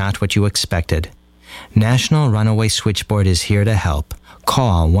definitely not what you expected. National Runaway Switchboard is here to help.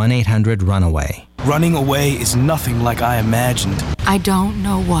 Call 1-800-RUNAWAY. Running away is nothing like I imagined. I don't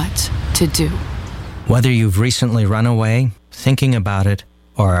know what to do. Whether you've recently run away, thinking about it,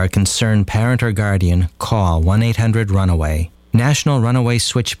 or are a concerned parent or guardian, call 1-800-RUNAWAY. National Runaway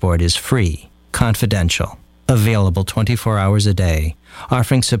Switchboard is free, confidential, available 24 hours a day,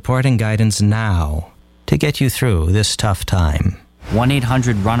 offering support and guidance now to get you through this tough time.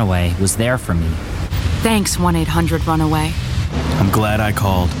 1-800-RUNAWAY was there for me. Thanks, 1-800-RUNAWAY. I'm glad I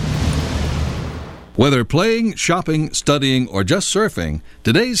called. Whether playing, shopping, studying, or just surfing,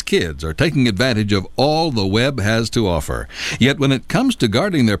 today's kids are taking advantage of all the web has to offer. Yet when it comes to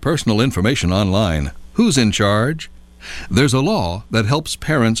guarding their personal information online, who's in charge? There's a law that helps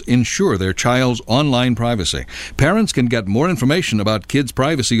parents ensure their child's online privacy. Parents can get more information about kids'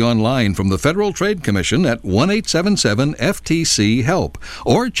 privacy online from the Federal Trade Commission at 1-877-FTC-HELP,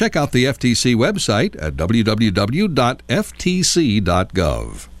 or check out the FTC website at www.ftc.gov.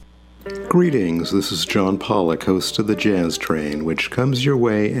 Greetings, this is John Pollock, host of the Jazz Train, which comes your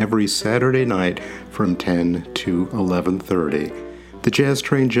way every Saturday night from 10 to 11:30. The Jazz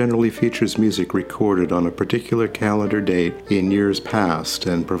Train generally features music recorded on a particular calendar date in years past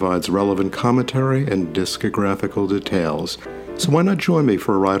and provides relevant commentary and discographical details. So why not join me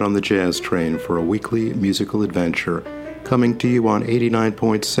for a ride on the Jazz Train for a weekly musical adventure, coming to you on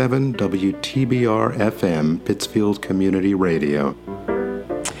 89.7 WTBR-FM, Pittsfield Community Radio.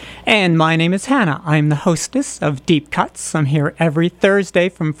 And my name is Hannah. I'm the hostess of Deep Cuts. I'm here every Thursday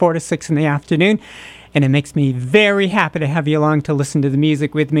from 4 to 6 in the afternoon, and it makes me very happy to have you along to listen to the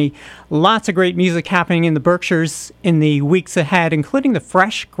music with me. Lots of great music happening in the Berkshires in the weeks ahead, including the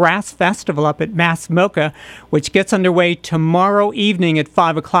Fresh Grass Festival up at Mass MoCA, which gets underway tomorrow evening at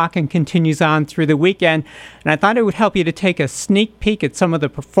 5 o'clock and continues on through the weekend. And I thought it would help you to take a sneak peek at some of the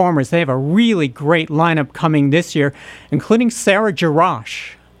performers. They have a really great lineup coming this year, including Sarah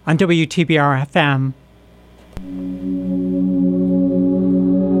Jarosh on WTBR-FM.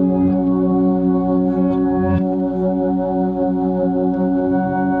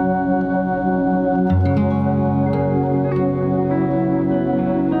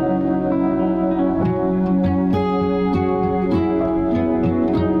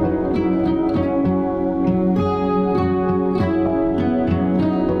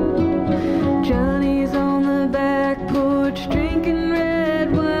 Johnny's on the back porch drinking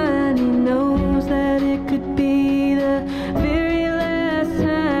red wine. He knows that it could be the very last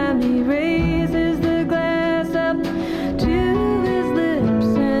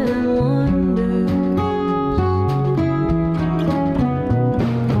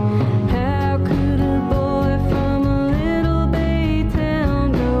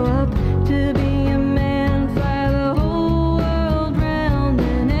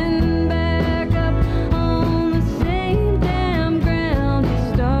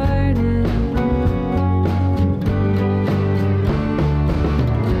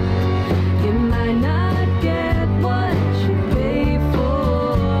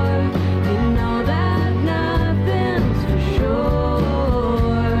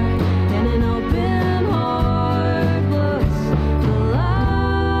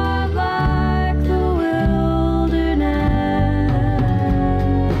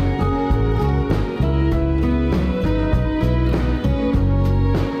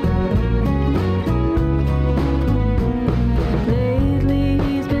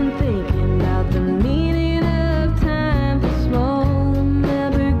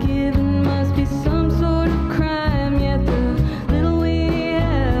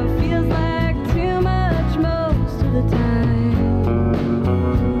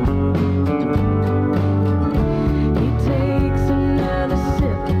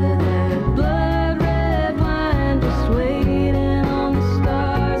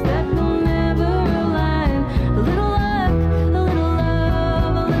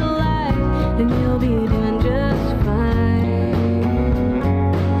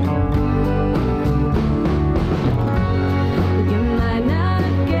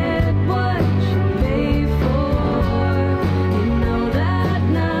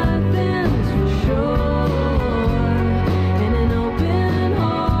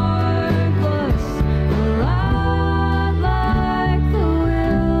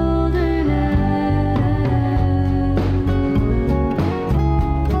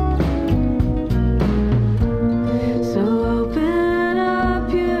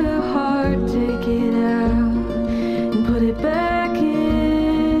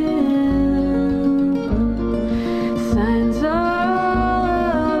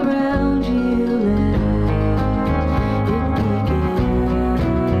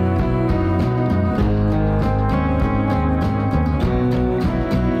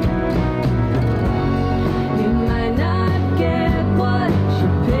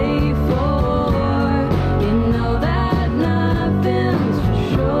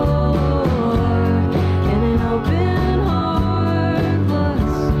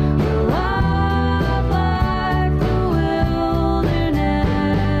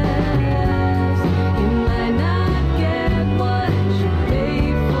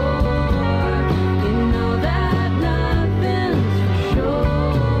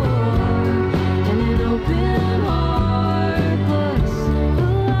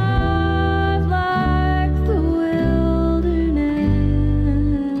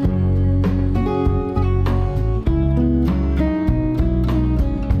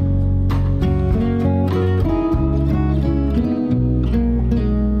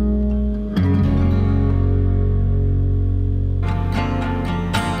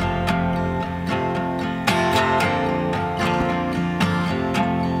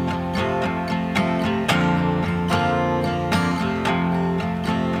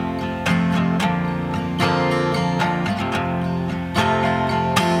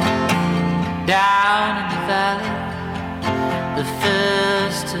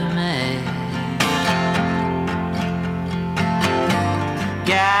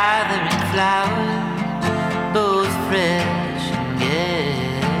gathering flowers, both fresh and gay.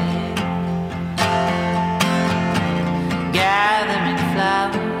 Gathering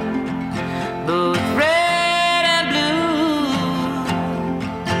flowers, both red and blue.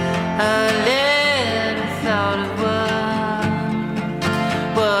 A little thought of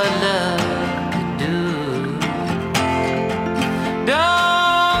what love could do.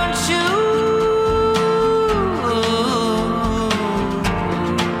 Don't you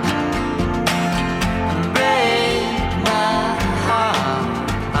break my heart.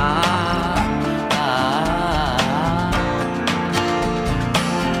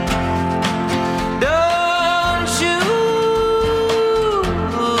 Don't you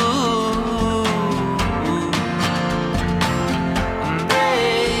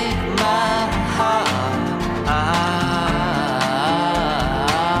break my heart.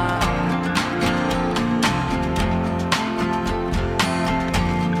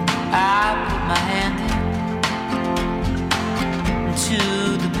 I put my hand into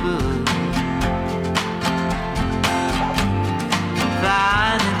the book,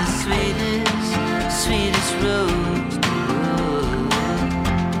 finding the sweetest, sweetest rose to look.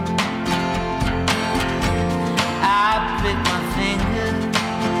 I prick my finger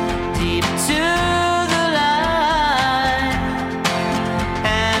deep to the line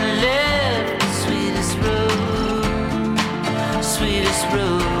and left the sweetest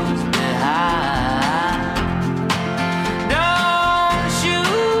rose behind. Don't you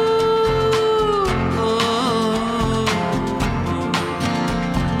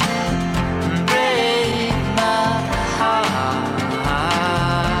break my heart.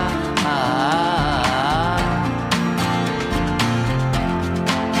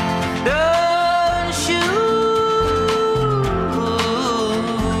 Don't you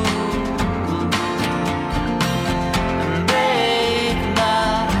break my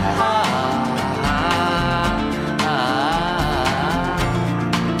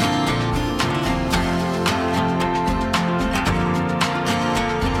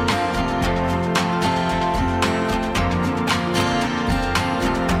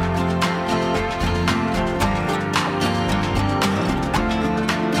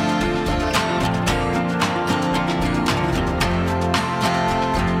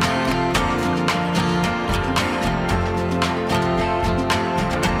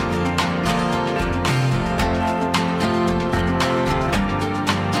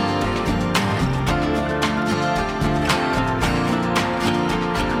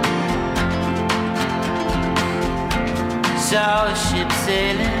saw a ship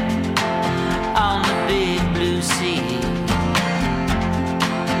sailing on the big blue sea.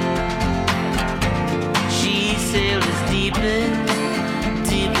 She sailed as deep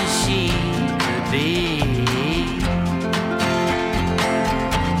as she could be,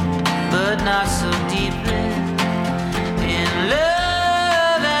 but not so deeply in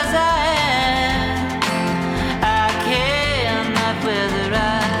love as I am. I cannot whether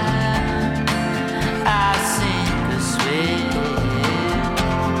I sink or swim.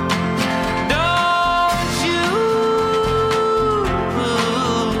 Don't you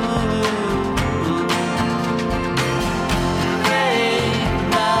break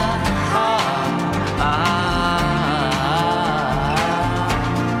my heart.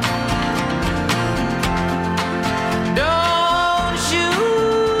 Don't you break my heart. Don't you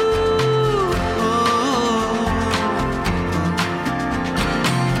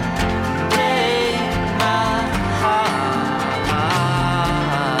break my heart.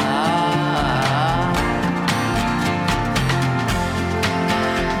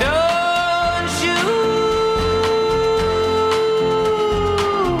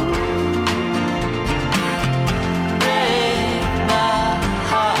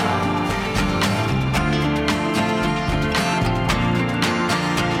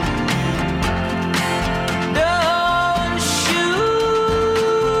 Don't you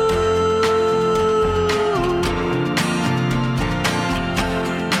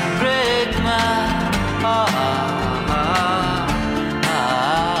break my heart.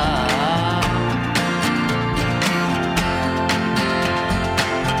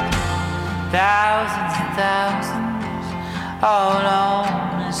 Thousands and thousands all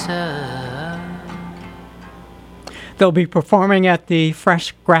on this earth. They'll be performing at the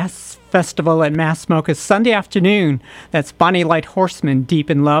Fresh Grass Festival at Massmoka Sunday afternoon. That's Bonnie Light Horseman, Deep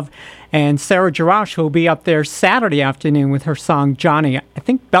in Love. And Sarah Jarash will be up there Saturday afternoon with her song Johnny. I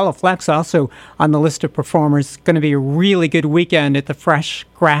think Bella Fleck's also on the list of performers. Going to be a really good weekend at the Fresh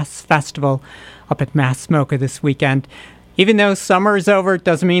Grass Festival up at Massmoka this weekend. Even though summer is over, it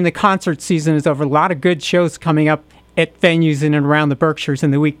doesn't mean the concert season is over. A lot of good shows coming up at venues in and around the Berkshires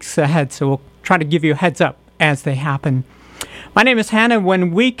in the weeks ahead, so we'll try to give you a heads up as they happen. My name is Hannah.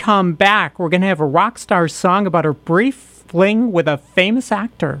 When we come back, we're going to have a rock star song about her brief fling with a famous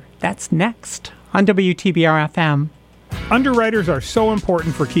actor. That's next on WTBR-FM. Underwriters are so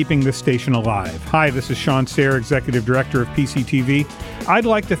important for keeping this station alive. Hi, this is Sean Sayre, Executive Director of PCTV. I'd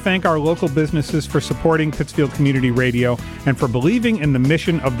like to thank our local businesses for supporting Pittsfield Community Radio and for believing in the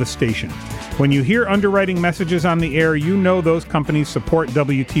mission of the station. When you hear underwriting messages on the air, you know those companies support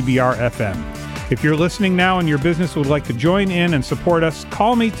WTBR-FM. If you're listening now and your business would like to join in and support us,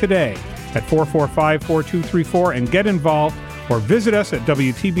 call me today at 445-4234 and get involved, or visit us at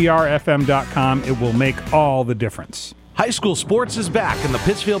WTBRFM.com. It will make all the difference. High school sports is back in the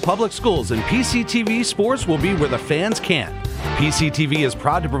Pittsfield Public Schools, and PCTV Sports will be where the fans can. PCTV is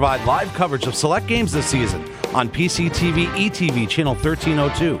proud to provide live coverage of select games this season on PCTV ETV Channel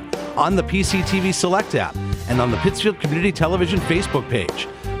 1302, on the PCTV Select app, and on the Pittsfield Community Television Facebook page.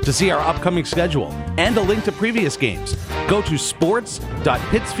 To see our upcoming schedule and a link to previous games, go to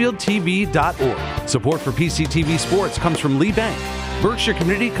sports.pittsfieldtv.org. Support for PCTV Sports comes from Lee Bank, Berkshire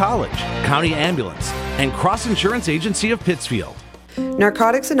Community College, County Ambulance, and Cross Insurance Agency of Pittsfield.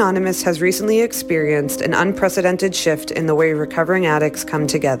 Narcotics Anonymous has recently experienced an unprecedented shift in the way recovering addicts come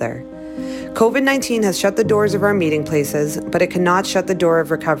together. COVID-19 has shut the doors of our meeting places, but it cannot shut the door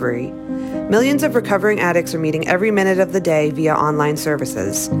of recovery. Millions of recovering addicts are meeting every minute of the day via online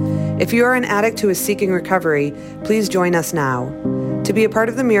services. If you are an addict who is seeking recovery, please join us now. To be a part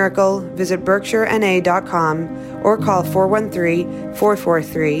of the miracle, visit berkshirena.com or call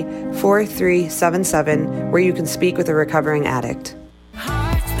 413-443-4377, where you can speak with a recovering addict.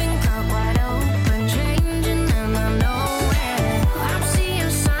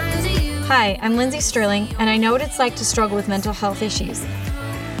 Hi, I'm Lindsay Sterling, and I know what it's like to struggle with mental health issues.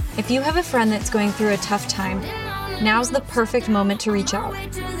 If you have a friend that's going through a tough time, now's the perfect moment to reach out.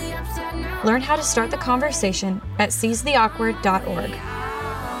 Learn how to start the conversation at seizetheawkward.org.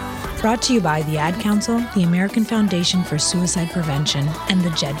 Brought to you by the Ad Council, the American Foundation for Suicide Prevention, and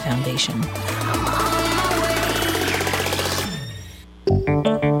the JED Foundation.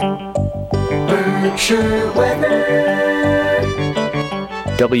 Berkshire weather.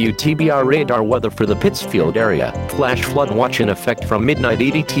 WTBR radar weather for the Pittsfield area. Flash flood watch in effect from midnight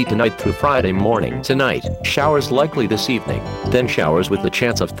EDT tonight through Friday morning. Tonight, showers likely this evening. Then showers with the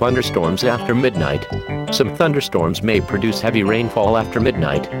chance of thunderstorms after midnight. Some thunderstorms may produce heavy rainfall after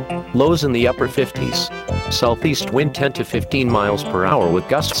midnight. Lows in the upper 50s. Southeast wind 10 to 15 miles per hour with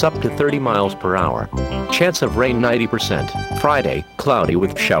gusts up to 30 miles per hour. Chance of rain 90%. Friday, cloudy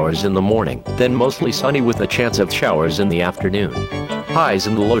with showers in the morning. Then mostly sunny with a chance of showers in the afternoon. Highs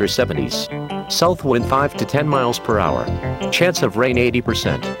in the lower 70s. South wind 5 to 10 miles per hour. Chance of rain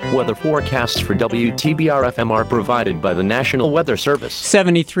 80%. Weather forecasts for WTBR-FM are provided by the National Weather Service.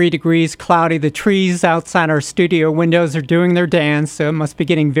 73 degrees, cloudy. The trees outside our studio windows are doing their dance, so it must be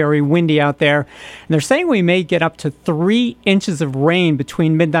getting very windy out there. And they're saying we may get up to 3 inches of rain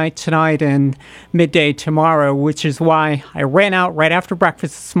between midnight tonight and midday tomorrow, which is why I ran out right after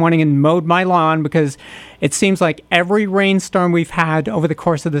breakfast this morning and mowed my lawn, because it seems like every rainstorm we've had over the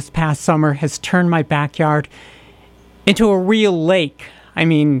course of this past summer has turned my backyard into a real lake. I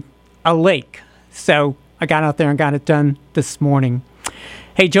mean, a lake. So I got out there and got it done this morning.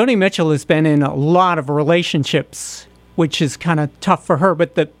 Hey, Joni Mitchell has been in a lot of relationships, which is kind of tough for her.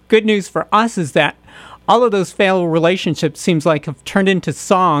 But the good news for us is that all of those failed relationships seems like have turned into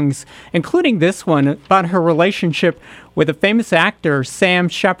songs, including this one about her relationship with a famous actor, Sam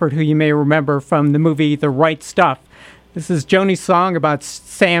Shepard, who you may remember from the movie The Right Stuff. This is Joni's song about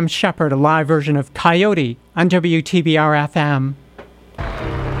Sam Shepard, a live version of Coyote on WTBR-FM.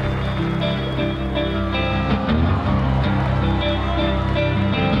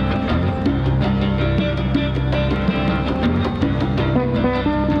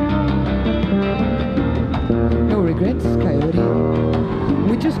 No regrets, Coyote.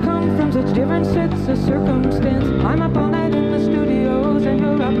 We just come from such different sets of circumstance. I'm up all night in the studios and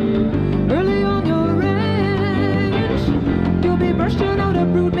you're up early on your ranch. You'll be bursting out a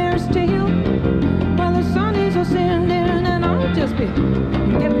broodmare's tail while the sun is ascending, and I'll just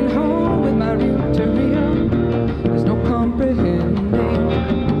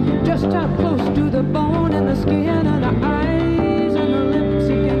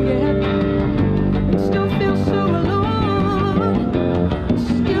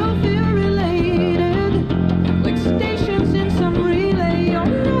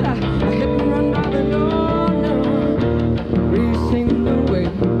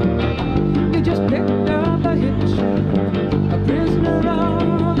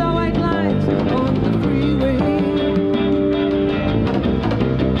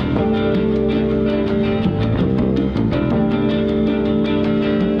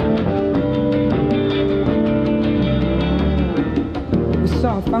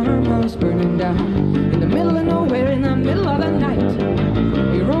down in the middle of nowhere, in the middle of the night.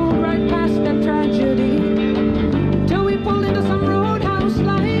 We rolled right past that tragedy till we pulled into some roadhouse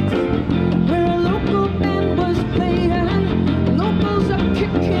lights where a local band was playing. Locals are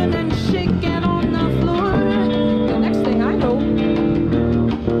kicking and shaking on the floor. The next thing I know,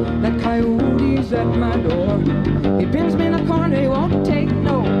 that coyote's at my door. He pins me in a corner, he won't take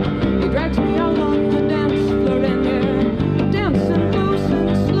no. He drags me out on the dance floor and they're dancing close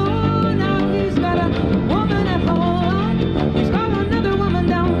and slow. Now he's got a woman at home, he's got another woman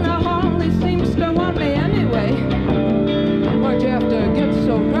down the hall. He seems to want me anyway. Why'd you have to get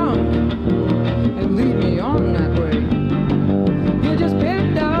so drunk and lead me on that way? You just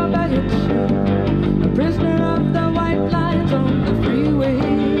picked up a hitch, a prisoner of the white lines on the freeway.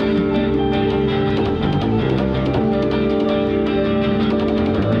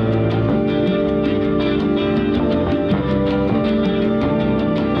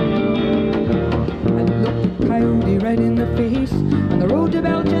 Right in the face on the road to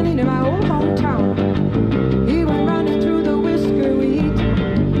Belgium in my old hometown. He went running through the whisker wheat,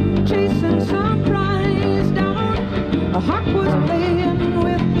 chasing some prize down. A hawk was playing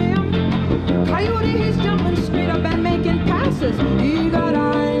with him. Coyote, he's jumping straight up and making passes. He got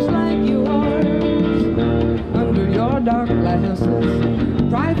eyes like yours under your dark glasses,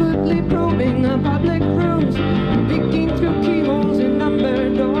 privately probing the public rooms, peeking through keyholes in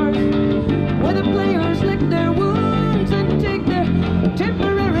numbered doors where the players lick their wounds and take their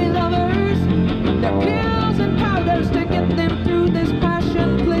temporary lovers, their pills and powders to get them through this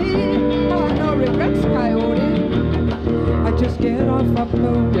passion play. Oh, no regrets, Coyote, I just get off up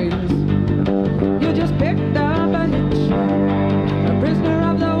the ways. You just picked up a hitch, a prisoner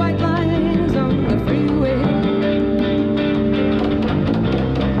of the white lines on the freeway.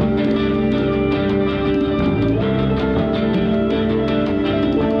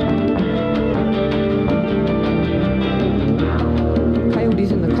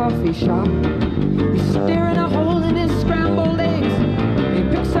 Coffee shop. He's staring a hole in his scrambled eggs. He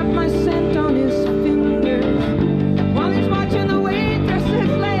picks up my scent on his fingers while he's watching the waitress's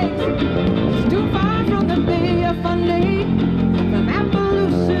legs. It's too far from the Bay of Fundy, from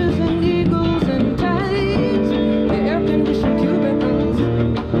Appaloosas and eagles and tides, the air-conditioned cubicles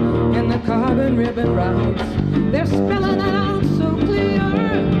and the carbon ribbon routes. They're spelling it out so clear.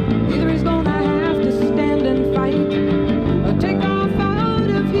 Either he's gonna have to stand and fight or take off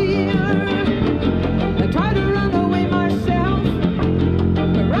here. I try to run away myself,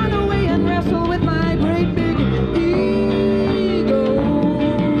 run away and wrestle with my great big ego.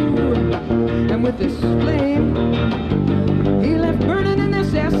 And with this flame he left burning in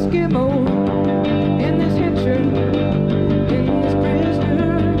this Eskimo, in this hitcher, in this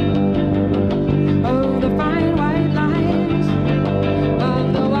prisoner of the fine white lines,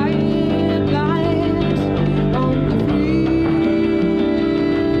 of the white lines on the free.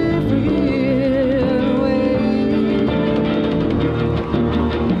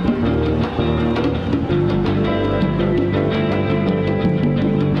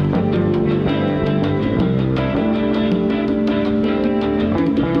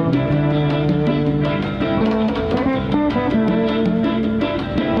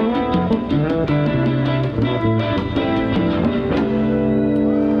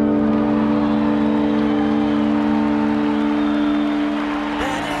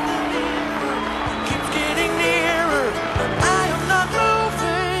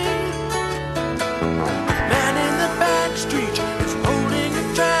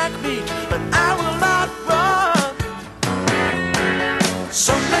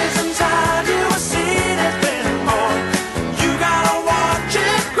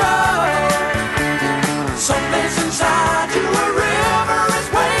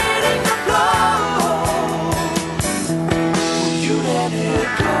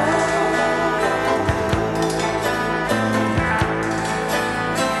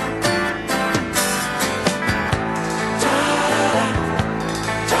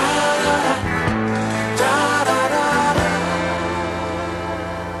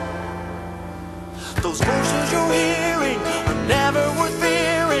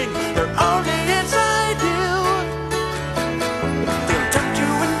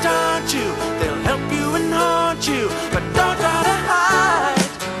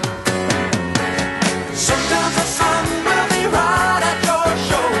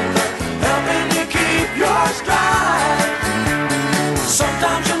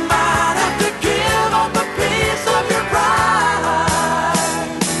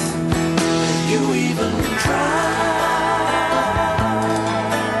 You even try.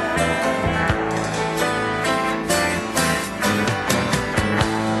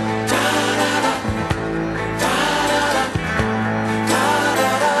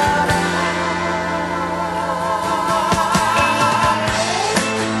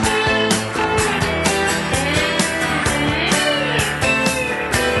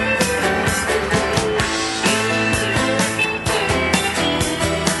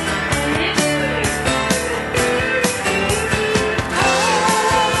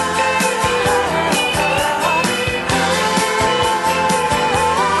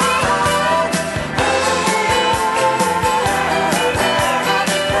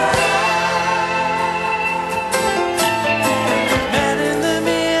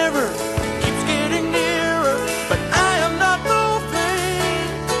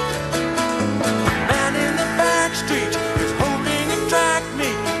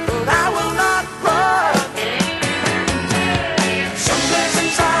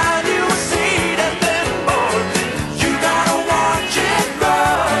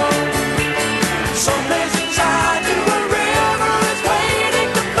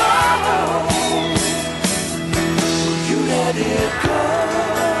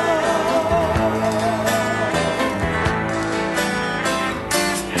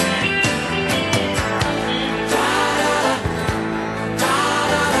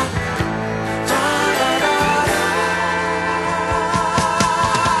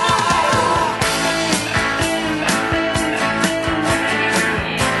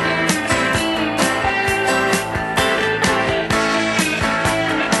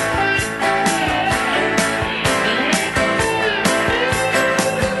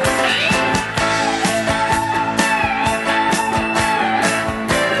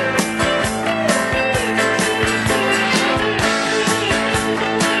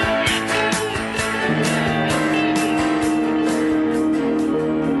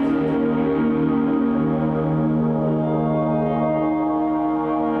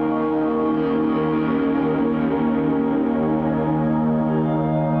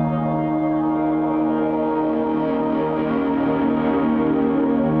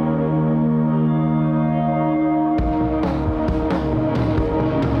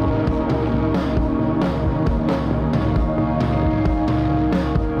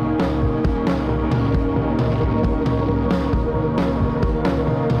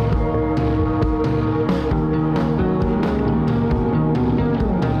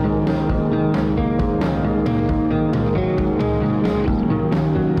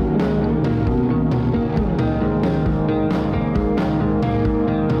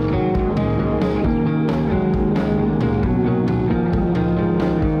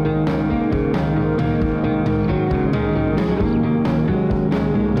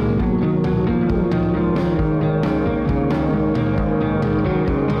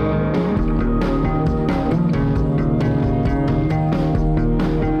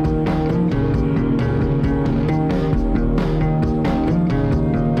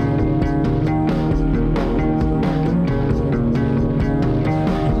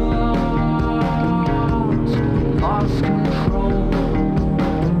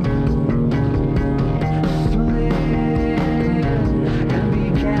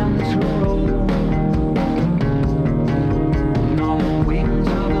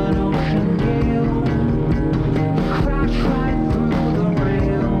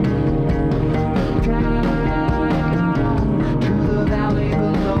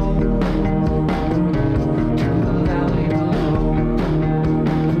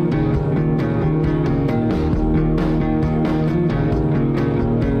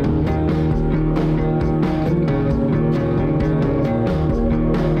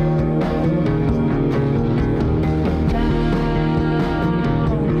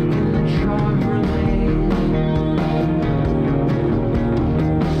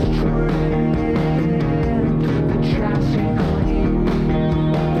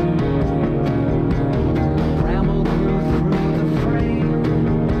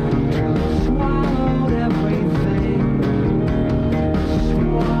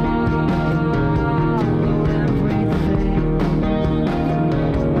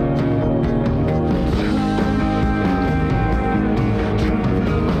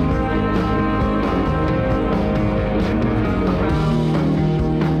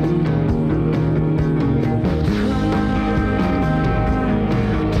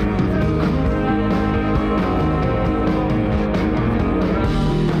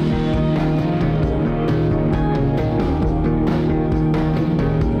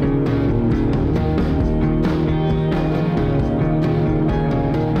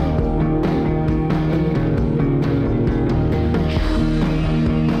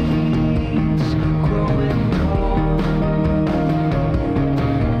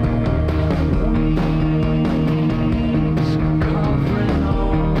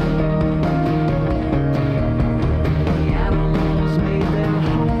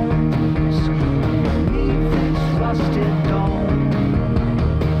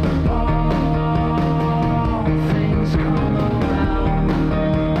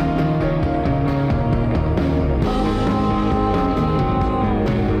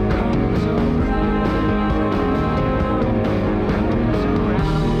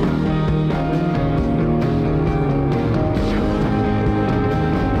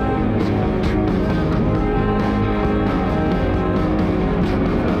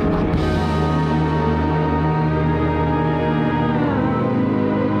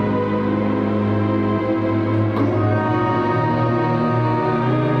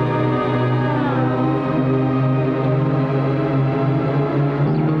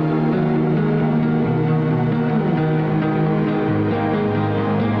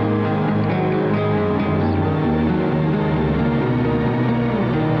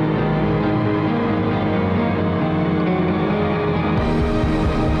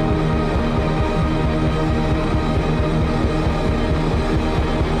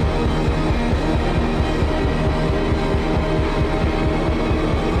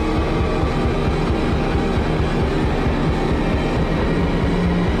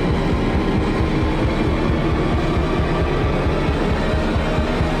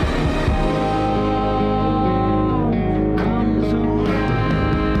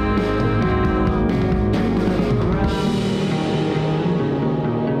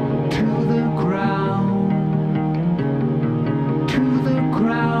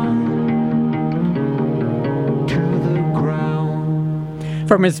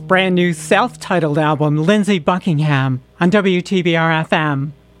 from his brand new self-titled album, Lindsey Buckingham, on WTBR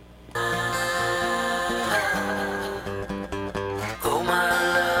FM. Oh my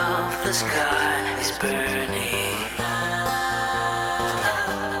love, the sky is burning.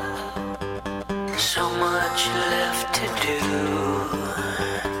 So much left to do.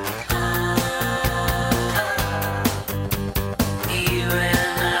 You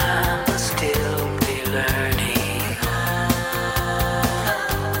and I must still be learning.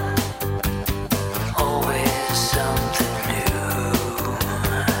 Always something new.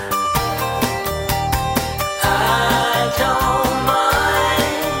 I don't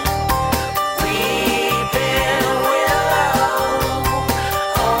mind weeping willow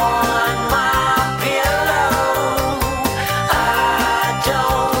on my pillow. I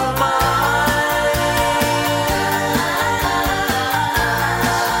don't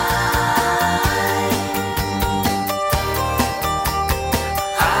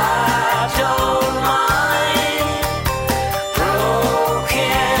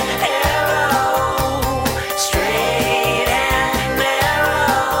broken arrow, straight and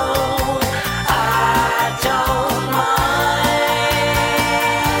narrow. I don't mind.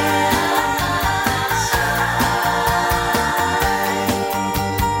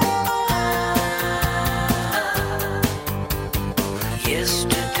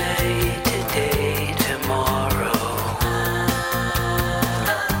 Yesterday, today, tomorrow.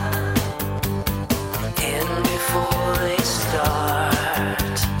 And before they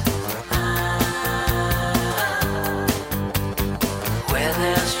start, where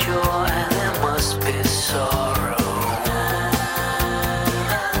there's joy, there must be sorrow.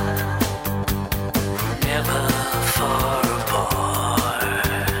 Never far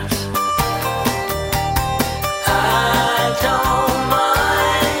apart. I don't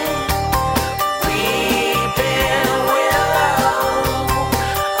mind weeping willow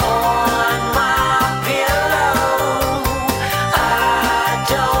on my pillow. I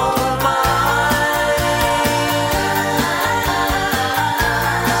don't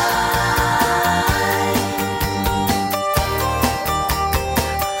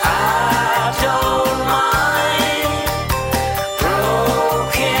I don't mind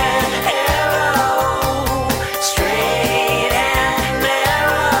broken arrow, straight and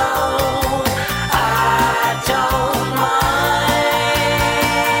narrow. I don't mind.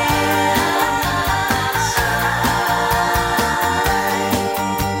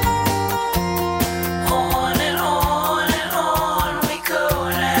 On we go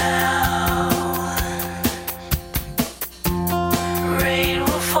now. Rain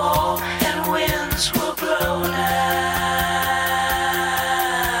will fall and winds will blow now.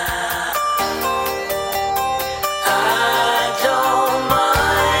 I don't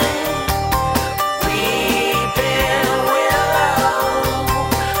mind weeping willow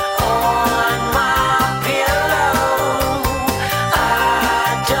on my pillow.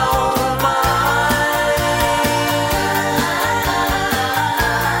 I don't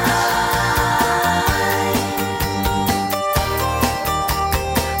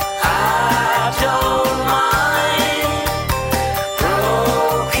I don't mind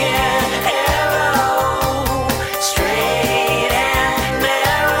broken arrow, straight and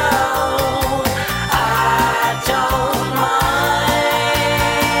narrow. I don't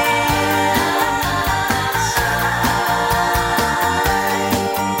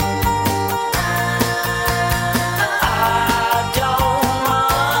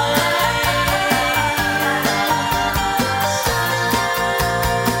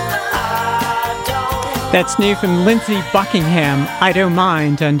That's new from Lindsey Buckingham, I Don't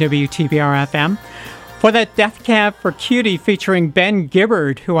Mind, on WTBR FM. For that Death Cab for Cutie featuring Ben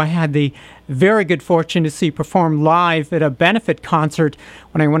Gibbard, who I had the very good fortune to see perform live at a benefit concert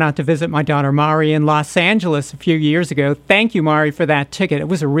when I went out to visit my daughter Mari in Los Angeles a few years ago. Thank you, Mari, for that ticket. It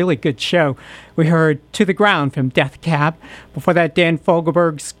was a really good show. We heard To the Ground from Death Cab. Before that, Dan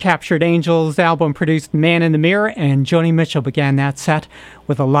Fogelberg's Captured Angels album produced Man in the Mirror, and Joni Mitchell began that set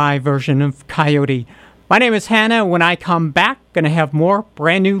with a live version of Coyote. My name is Hannah. When I come back, going to have more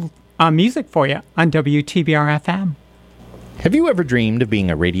brand new music for you on WTBR FM. Have you ever dreamed of being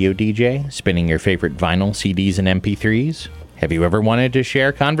a radio DJ, spinning your favorite vinyl, CDs, and MP3s? Have you ever wanted to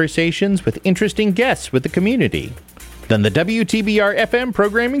share conversations with interesting guests with the community? Then the WTBR FM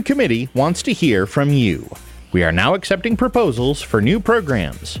Programming Committee wants to hear from you. We are now accepting proposals for new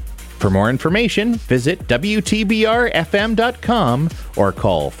programs. For more information, visit WTBRFM.com or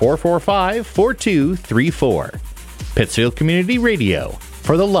call 445-4234. Pittsfield Community Radio,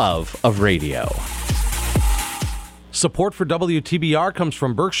 for the love of radio. Support for WTBR comes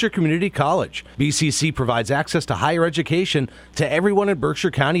from Berkshire Community College. BCC provides access to higher education to everyone in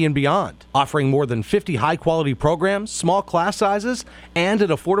Berkshire County and beyond, offering more than 50 high-quality programs, small class sizes, and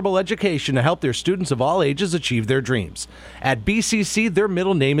an affordable education to help their students of all ages achieve their dreams. At BCC, their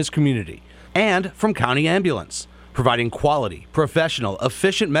middle name is community. And from County Ambulance, providing quality, professional,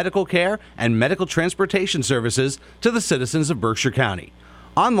 efficient medical care and medical transportation services to the citizens of Berkshire County.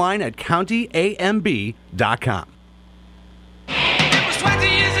 Online at countyamb.com. 20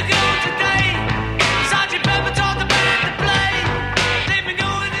 years ago today, Sergeant Pepper taught the band to play. They've been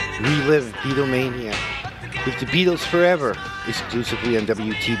going in Relive Beatlemania with the Beatles Forever, exclusively on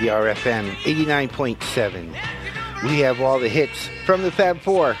WTBR FM 89.7. We have all the hits from the Fab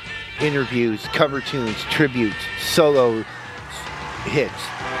Four, interviews, cover tunes, tributes, solo hits.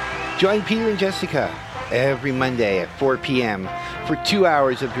 Join Peter and Jessica every Monday at 4 p.m. for 2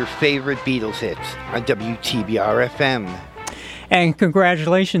 hours of your favorite Beatles hits on WTBR FM. And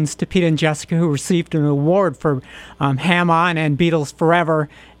congratulations to Pete and Jessica, who received an award for Ham On and Beatles Forever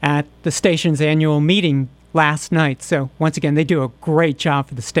at the station's annual meeting last night. So once again, they do a great job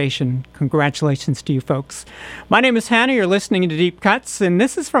for the station. Congratulations to you folks. My name is Hannah. You're listening to Deep Cuts, and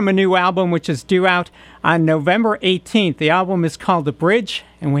this is from a new album which is due out on November 18th. The album is called The Bridge,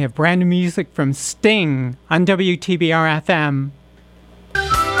 and we have brand new music from Sting on WTBR FM.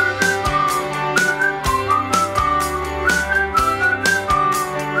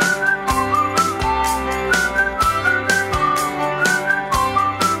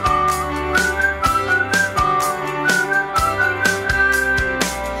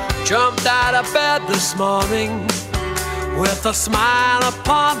 Jumped out of bed this morning with a smile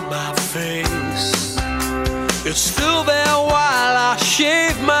upon my face. It's still there while I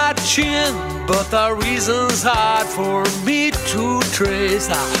shave my chin, but the reason's hard for me to trace.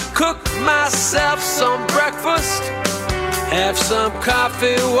 I cook myself some breakfast, have some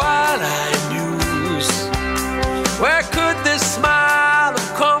coffee while I muse. Where could this smile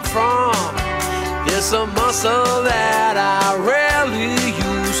have come from? It's a muscle that I rarely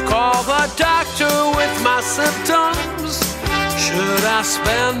use. Call the doctor with my symptoms. Should I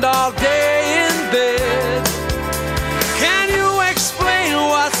spend all day in bed? Can you explain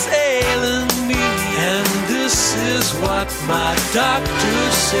what's ailing me? And this is what my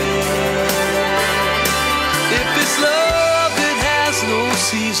doctor said. If it's love, it has no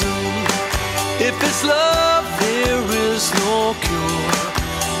season. If it's love, there is no cure.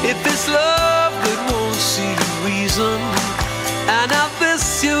 If it's love, it won't see reason. And of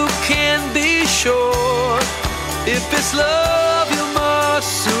this you can be sure. If it's love, you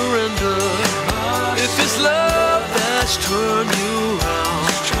must surrender. If it's love that's turned you round,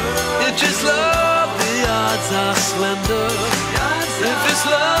 if it's love, the odds are slender. If it's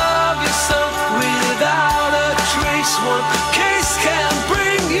love, you're sunk without a trace. One case can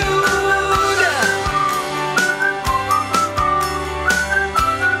bring you down.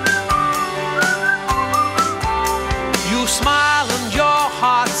 You smile and your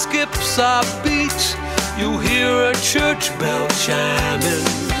heart skips a beat. You hear a church bell chiming,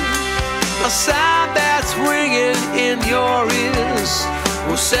 a sound that's ringing in your ears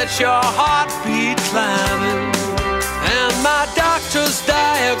will set your heartbeat climbing. And my doctor's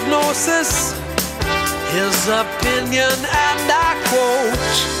diagnosis, his opinion, and I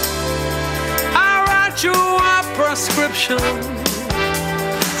quote, I write you a prescription,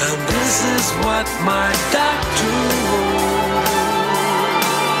 and this is what my doctor wrote.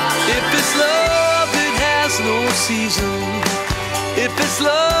 If it's love, it has no season. If it's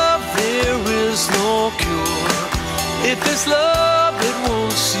love, there is no cure. If it's love, it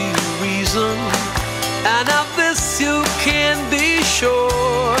won't see reason. And of this you can be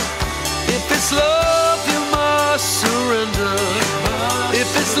sure. If it's love, you must surrender.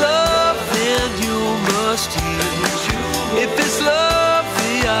 If it's love, then you must yield. If it's love,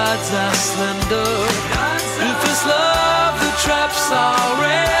 the odds are slender. If it's love, the trap's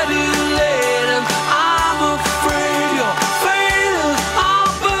already laid. And I'm afraid your fate is all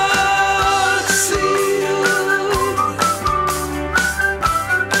but sealed.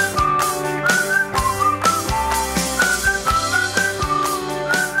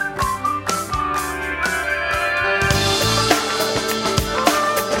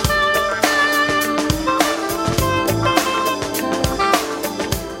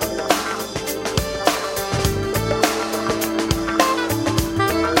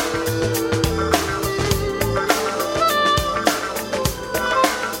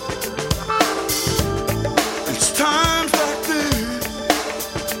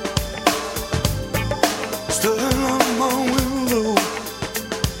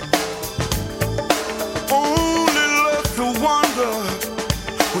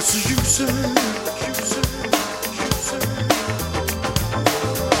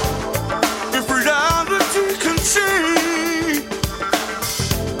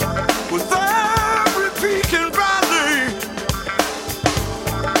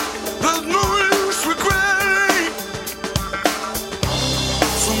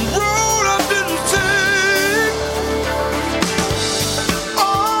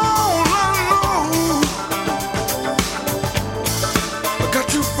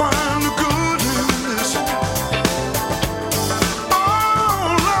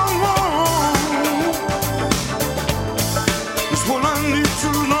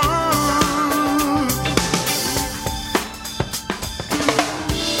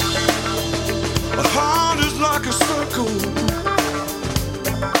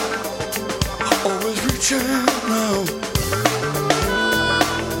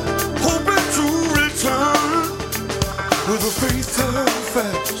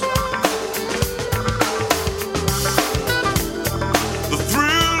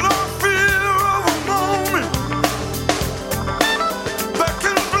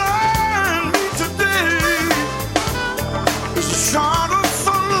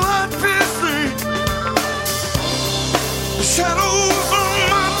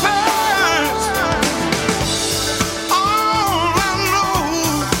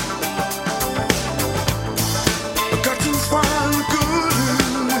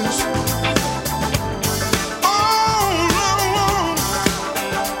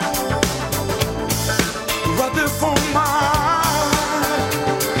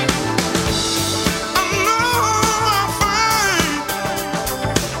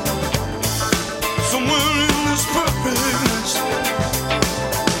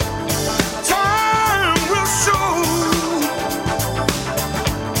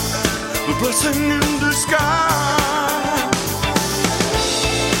 blessing in disguise.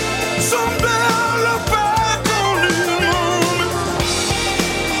 Someday I'll look back on these moments,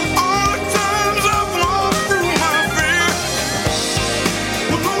 all the times I've walked through my fear,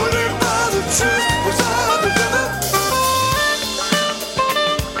 when only by the truth was all together.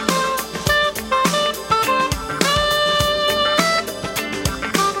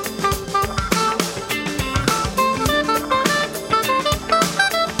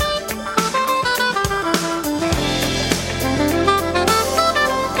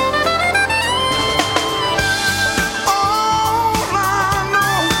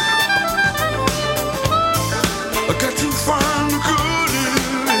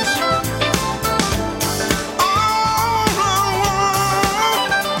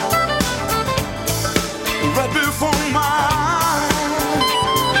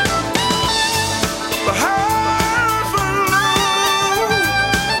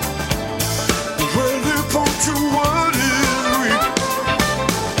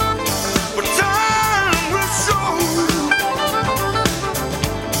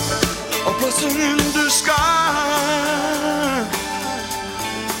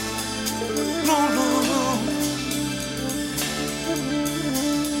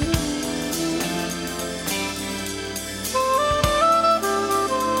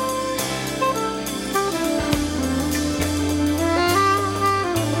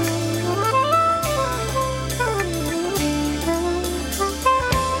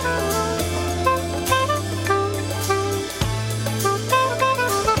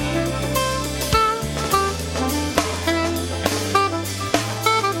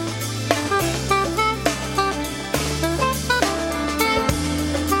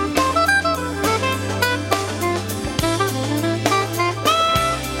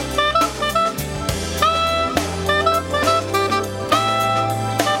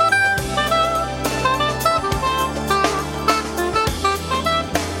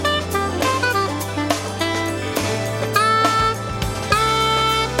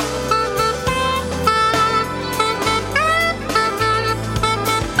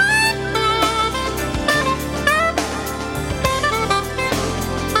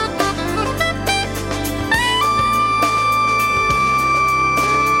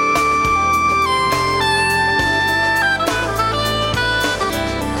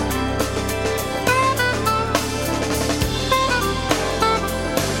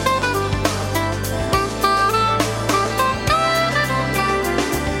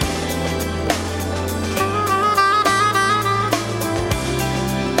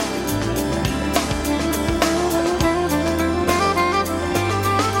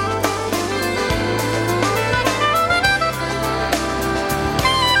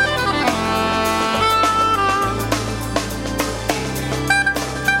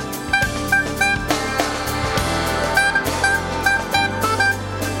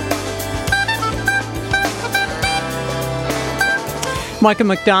 Michael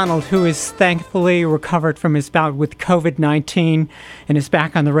McDonald, who is thankfully recovered from his bout with COVID-19 and is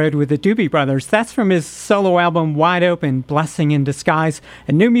back on the road with the Doobie Brothers. That's from his solo album, Wide Open, Blessing in Disguise,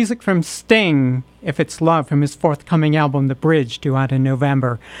 and new music from Sting, If It's Love, from his forthcoming album, The Bridge, due out in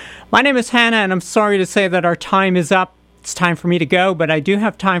November. My name is Hannah, and I'm sorry to say that our time is up. It's time for me to go, but I do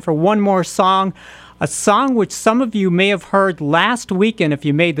have time for one more song. A song which some of you may have heard last weekend if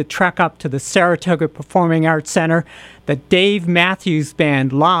you made the trek up to the Saratoga Performing Arts Center, the Dave Matthews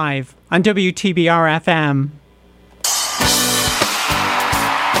Band live on WTBR-FM.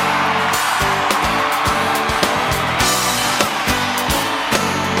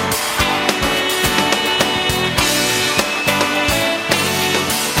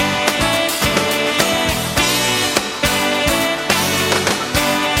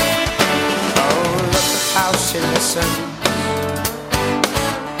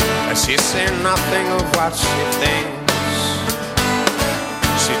 She say nothing of what she thinks.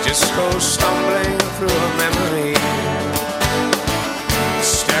 She just goes stumbling through her memory,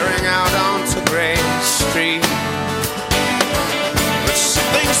 staring out onto Gray Street. But she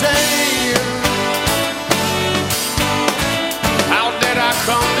thinks, hey, how did I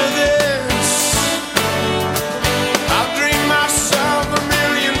come to this? I've dreamed myself a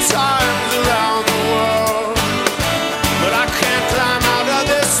million times around the world, but I can't climb out of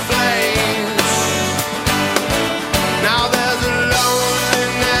this place. Now there's a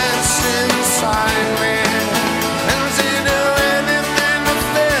loneliness inside me, and she do anything to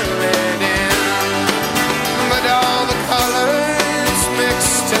fill it in. But all the colors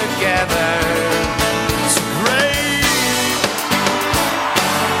mixed together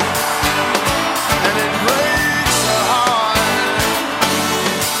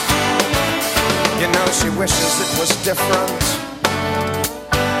different.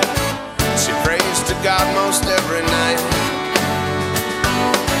 She prays to God most every night,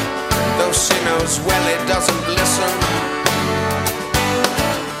 though she knows well He doesn't listen.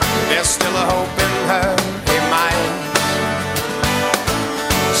 There's still a hope in her, He might.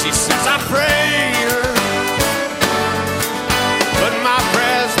 She says, I pray, but my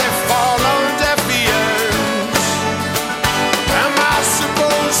prayers, they fall on deaf ears. Am I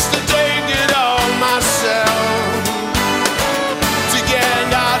supposed to take it all myself to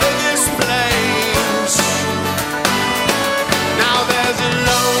get out of this place? Now there's a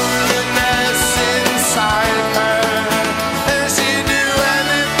loneliness inside her, and she'd do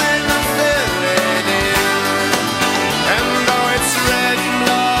anything to fill it in. And though it's red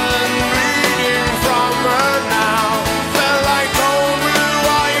blood bleeding from her now, felt like cold blue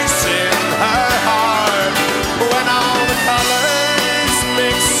ice in her heart. When all the colors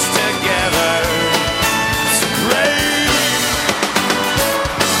mix together to break,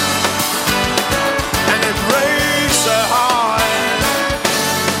 and it breaks her heart.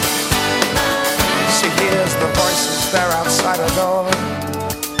 She hears the voices there outside her door.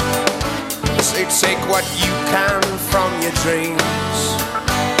 Say, take what you can from your dreams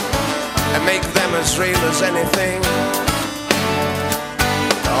and make them as real as anything.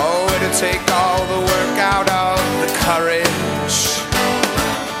 Oh, it'll take all the work out of the courage.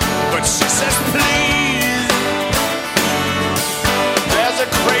 But she says, please, there's a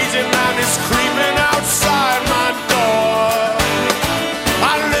crazy man who's creeping outside my door.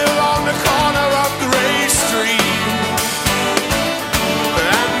 I live on the corner of Gray Street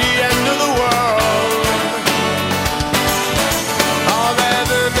and the end of the world. Oh,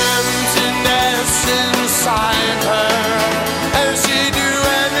 there's an emptiness inside her, and she'd do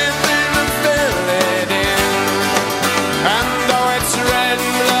anything to fill it in. And though it's red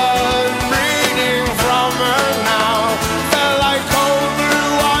blood bleeding from her now, felt like cold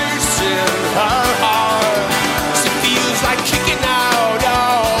blue ice in her heart. She feels like kicking out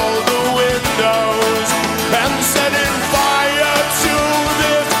all the windows and setting fire to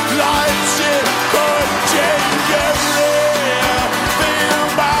this life. She could change everything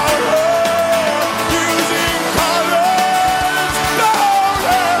about her, using colors loud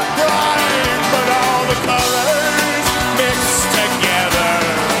and bright, but all the colors mixed together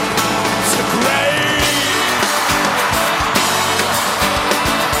to gray,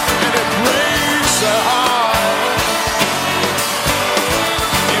 and it breaks her heart.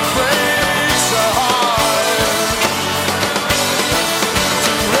 It breaks her heart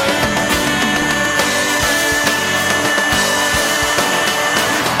to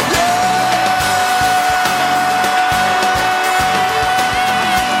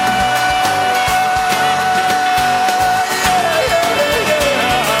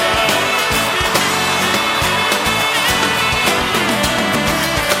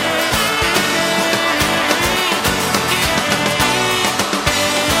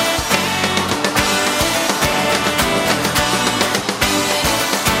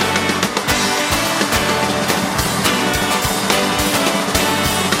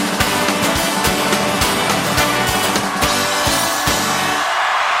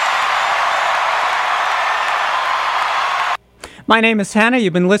My name is Hannah.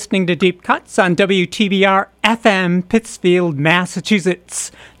 You've been listening to Deep Cuts on WTBR FM, Pittsfield, Massachusetts.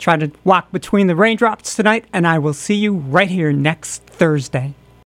 Try to walk between the raindrops tonight, and I will see you right here next Thursday.